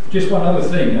 Just one other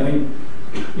thing, I mean,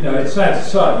 it's sad to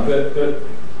say, but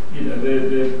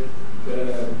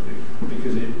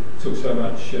because it took so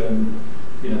much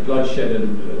bloodshed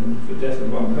and the death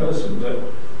of one person. But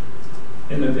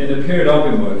in the period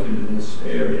I've been working in this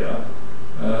area,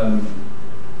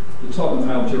 the Tottenham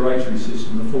Hale Duratory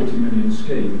system, the 40 million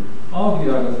scheme,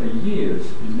 argued over for years,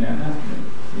 is now happening.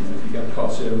 If you go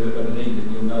past there of an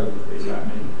Eden, you'll know it's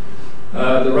happening.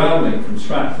 The rail link from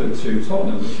Stratford to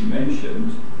Tottenham, which you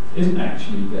mentioned, isn't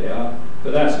actually there,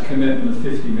 but that's a commitment of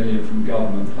 50 million from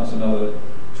government, plus another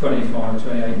 25,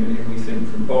 28 million we think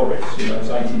from Boris, it's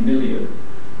 80 million.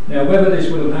 Now, whether this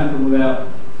would have happened without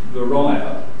the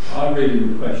riot, I really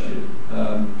would question,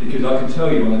 because I can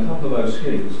tell you on a couple of those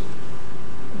schemes,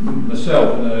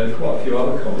 myself and quite a few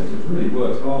other colleagues have really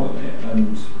worked hard on it,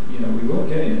 and we weren't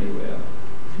getting anywhere.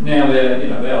 Now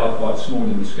they are quite small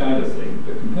in the scale of things,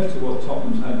 but compared to what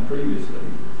Tottenham's had previously,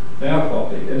 they are quite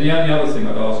big. And the only other thing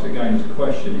I'd ask again as a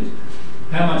question is,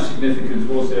 how much significance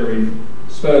was there in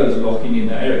Spurs locking in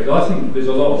that area? Because I think there's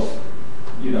a lot of,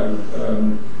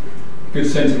 good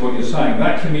sense of what you're saying.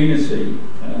 That community,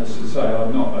 as to say,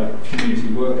 I'm not a community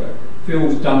worker,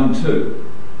 feels done to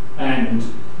and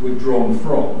withdrawn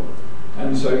from.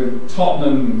 And so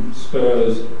Tottenham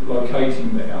Spurs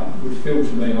locating there would feel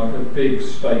to me like a big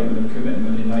statement of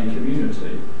commitment in a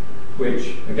community,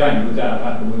 which, again, would that have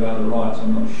happened without the riots?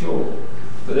 I'm not sure.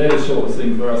 But they're the sort of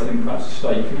things where I think perhaps the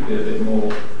state could be a bit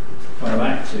more kind of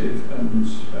active and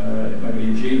maybe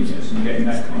ingenious in getting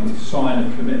that kind of sign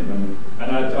of commitment.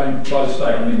 And by the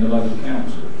state, I mean the local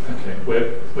council. Okay,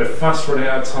 we're fast running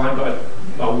out of time, but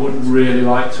I would really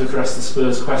like to address the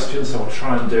Spurs question, so I'll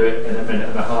try and do it in a minute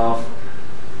and a half.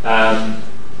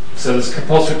 So there's a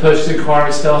compulsory purchase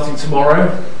inquiry starting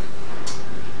tomorrow,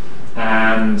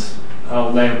 and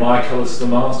I'll name my colours to the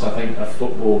mast. I think a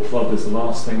football club is the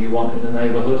last thing you want in the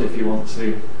neighbourhood if you want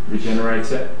to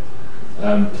regenerate it.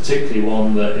 Particularly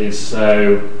one that is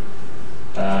so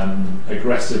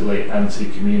aggressively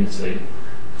anti-community,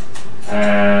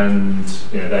 and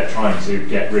they're trying to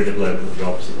get rid of local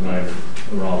jobs at the moment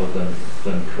rather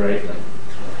than create them.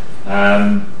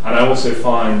 And I also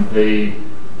find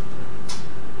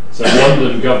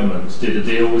London government did a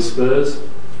deal with Spurs,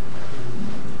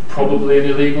 probably an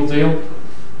illegal deal,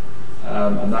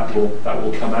 and that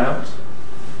will come out,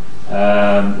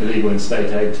 illegal in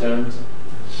state aid terms.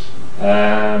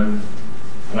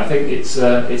 And I think it's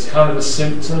kind of a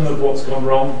symptom of what's gone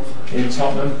wrong in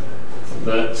Tottenham,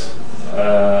 that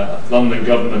London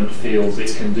government feels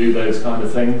it can do those kind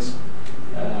of things,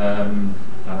 and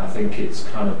I think it's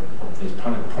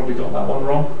probably got that one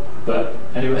wrong. But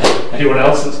anyway, anyone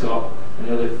else that's got any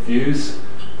other views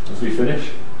as we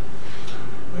finish?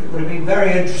 It would have been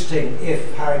very interesting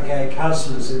if Harringay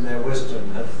councillors in their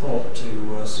wisdom had thought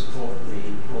to support the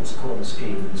Lord's Corner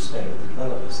scheme instead of the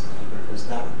developers there, because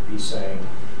that would be saying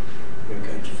we're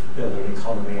going to build an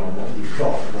economy on what we've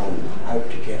got rather than hope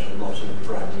to get a lot of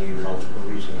brand new multiple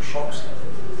retail shops there.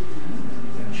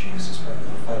 Eventually, I suspect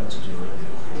they'll fail to do it.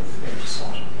 They'll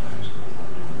decide on those.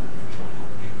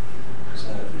 So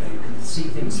you can see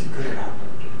things that could have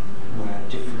happened where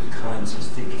different kinds of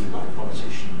thinking by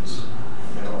politicians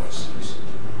and their officers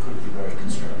could be very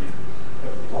constructive.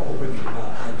 But what will bring it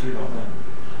about, I do not know.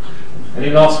 Any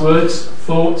last words,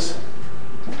 thoughts?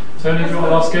 Tony, do you want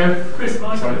to ask go? Chris,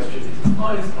 my question is,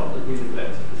 why has Tottenham been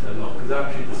neglected for so long? Because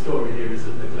actually the story here is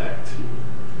of neglect.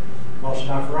 Not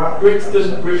enough for us.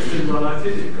 Brixton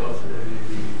United, it got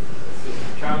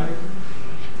Channing.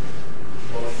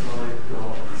 Last night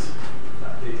got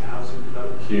that big housing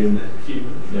development. Human.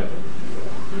 Yeah.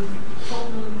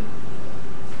 Tottenham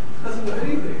hasn't got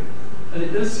anything. And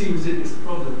it does seem as if it's a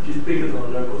problem which is bigger than a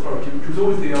local authority, which was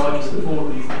always the argument for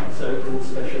these so-called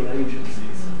special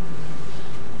agencies.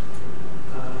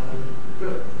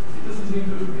 But it doesn't seem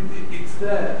to, it's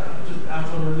there, just out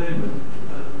on a limb, and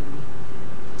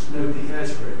nobody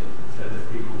cares for it, so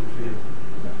that people feel.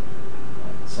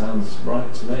 Sounds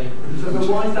right to me. So but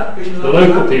why is that being The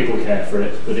local people care for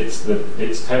it, but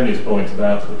it's Tony's point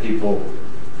about the people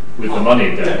with the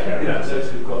money don't care. Yeah, those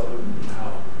who've got the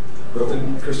power. But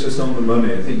then, Chris, just on the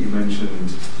money, I think you mentioned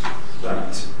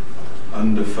that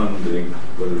underfunding,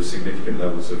 where there were significant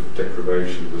levels of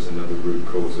deprivation, was another root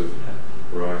cause of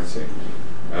rioting.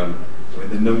 I mean,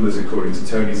 the numbers, according to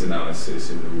Tony's analysis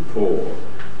in the report,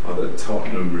 are that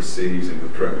Tottenham receives, and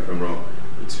correct me if I'm wrong,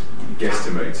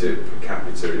 guesstimate it per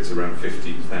capita, it's around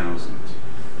 15,000,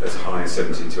 as high as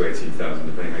 17 to 18,000,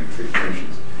 depending on how you treat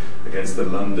pensions, against the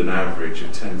London average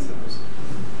of 10,000.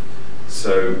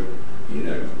 So, you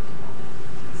know,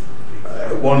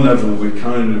 at one level, we're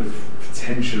kind of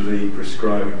potentially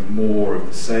prescribing more of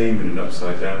the same in an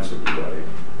upside down sort of way.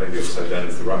 Maybe upside down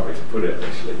is the right way to put it,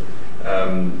 actually.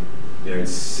 You know,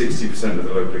 60% of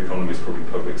the local economy is probably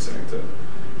public sector.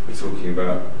 We're talking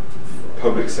about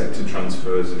public sector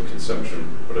transfers and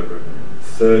consumption, whatever,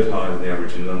 third higher than the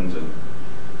average in London.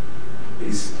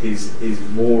 Is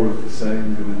more of the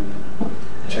same going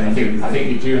to change? I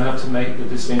think you do have to make the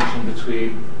distinction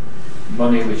between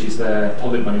money which is there,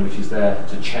 public money which is there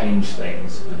to change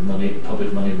things, and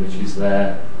public money which is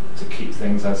there to keep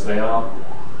things as they are.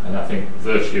 And I think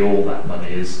virtually all that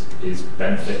money is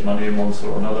benefit money in one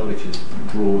sort or another, which is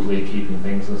broadly keeping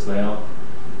things as they are.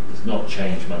 It's not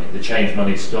change money. The change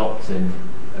money stopped in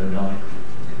 2009.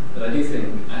 But I do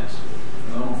think, actually,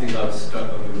 one of the things I was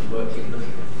struck when we were looking at,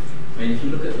 I mean, if you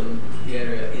look at the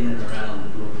area in and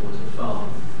around Broadwater Farm,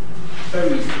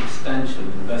 very substantial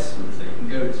investments there. You can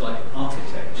go to like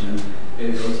architecture,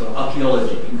 you go to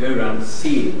archaeology, you can go around and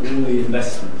see all the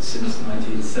investments since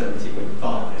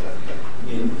 1975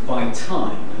 by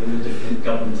time in the different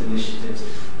government initiatives.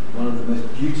 One of the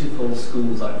most beautiful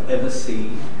schools I've ever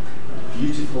seen, a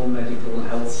beautiful medical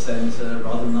health centre,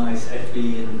 rather nice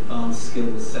FE and advanced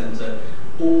skills centre,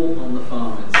 all on the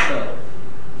farm itself.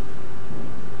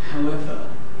 However,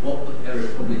 what the area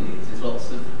probably needs is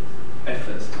lots of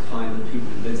efforts to find the people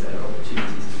who live there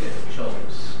opportunities to get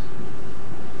jobs.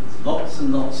 There's lots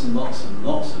and lots and lots and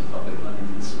lots of public money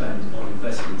being spent on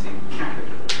investment in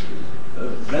capital.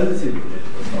 Relatively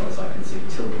little, as far as I can see,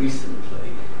 till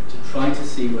recently, to try to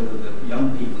see whether the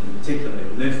young people in particular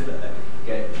who live there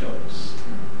get jobs.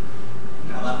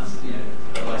 Now that's, you know,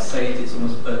 as I say it's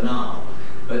almost banal,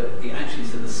 but it actually,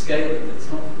 so the scaling, it's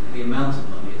not the amount of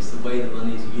money, it's the way the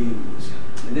money is used.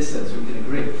 In this sense, we can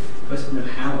agree. The question of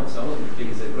how, so I wasn't being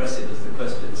as aggressive as the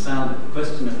question sounded, the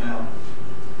question of how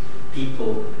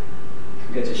people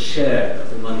can get a share of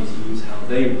the money to use how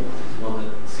they want is one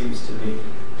that seems to me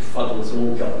fuddles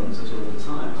all governments at all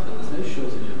times, but there's no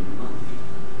shortage of money,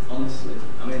 honestly.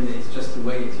 I mean, it's just the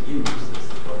way it's used that's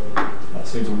the problem. That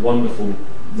seems a wonderful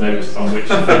note on which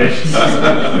to finish.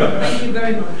 Thank you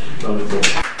very much. Wonderful.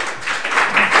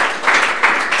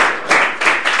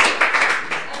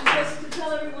 And just to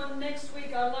tell everyone, next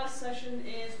week our last session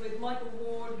is with Michael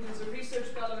Ward, who's a research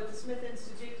fellow at the Smith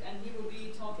Institute, and he will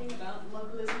be talking about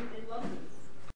localism in London.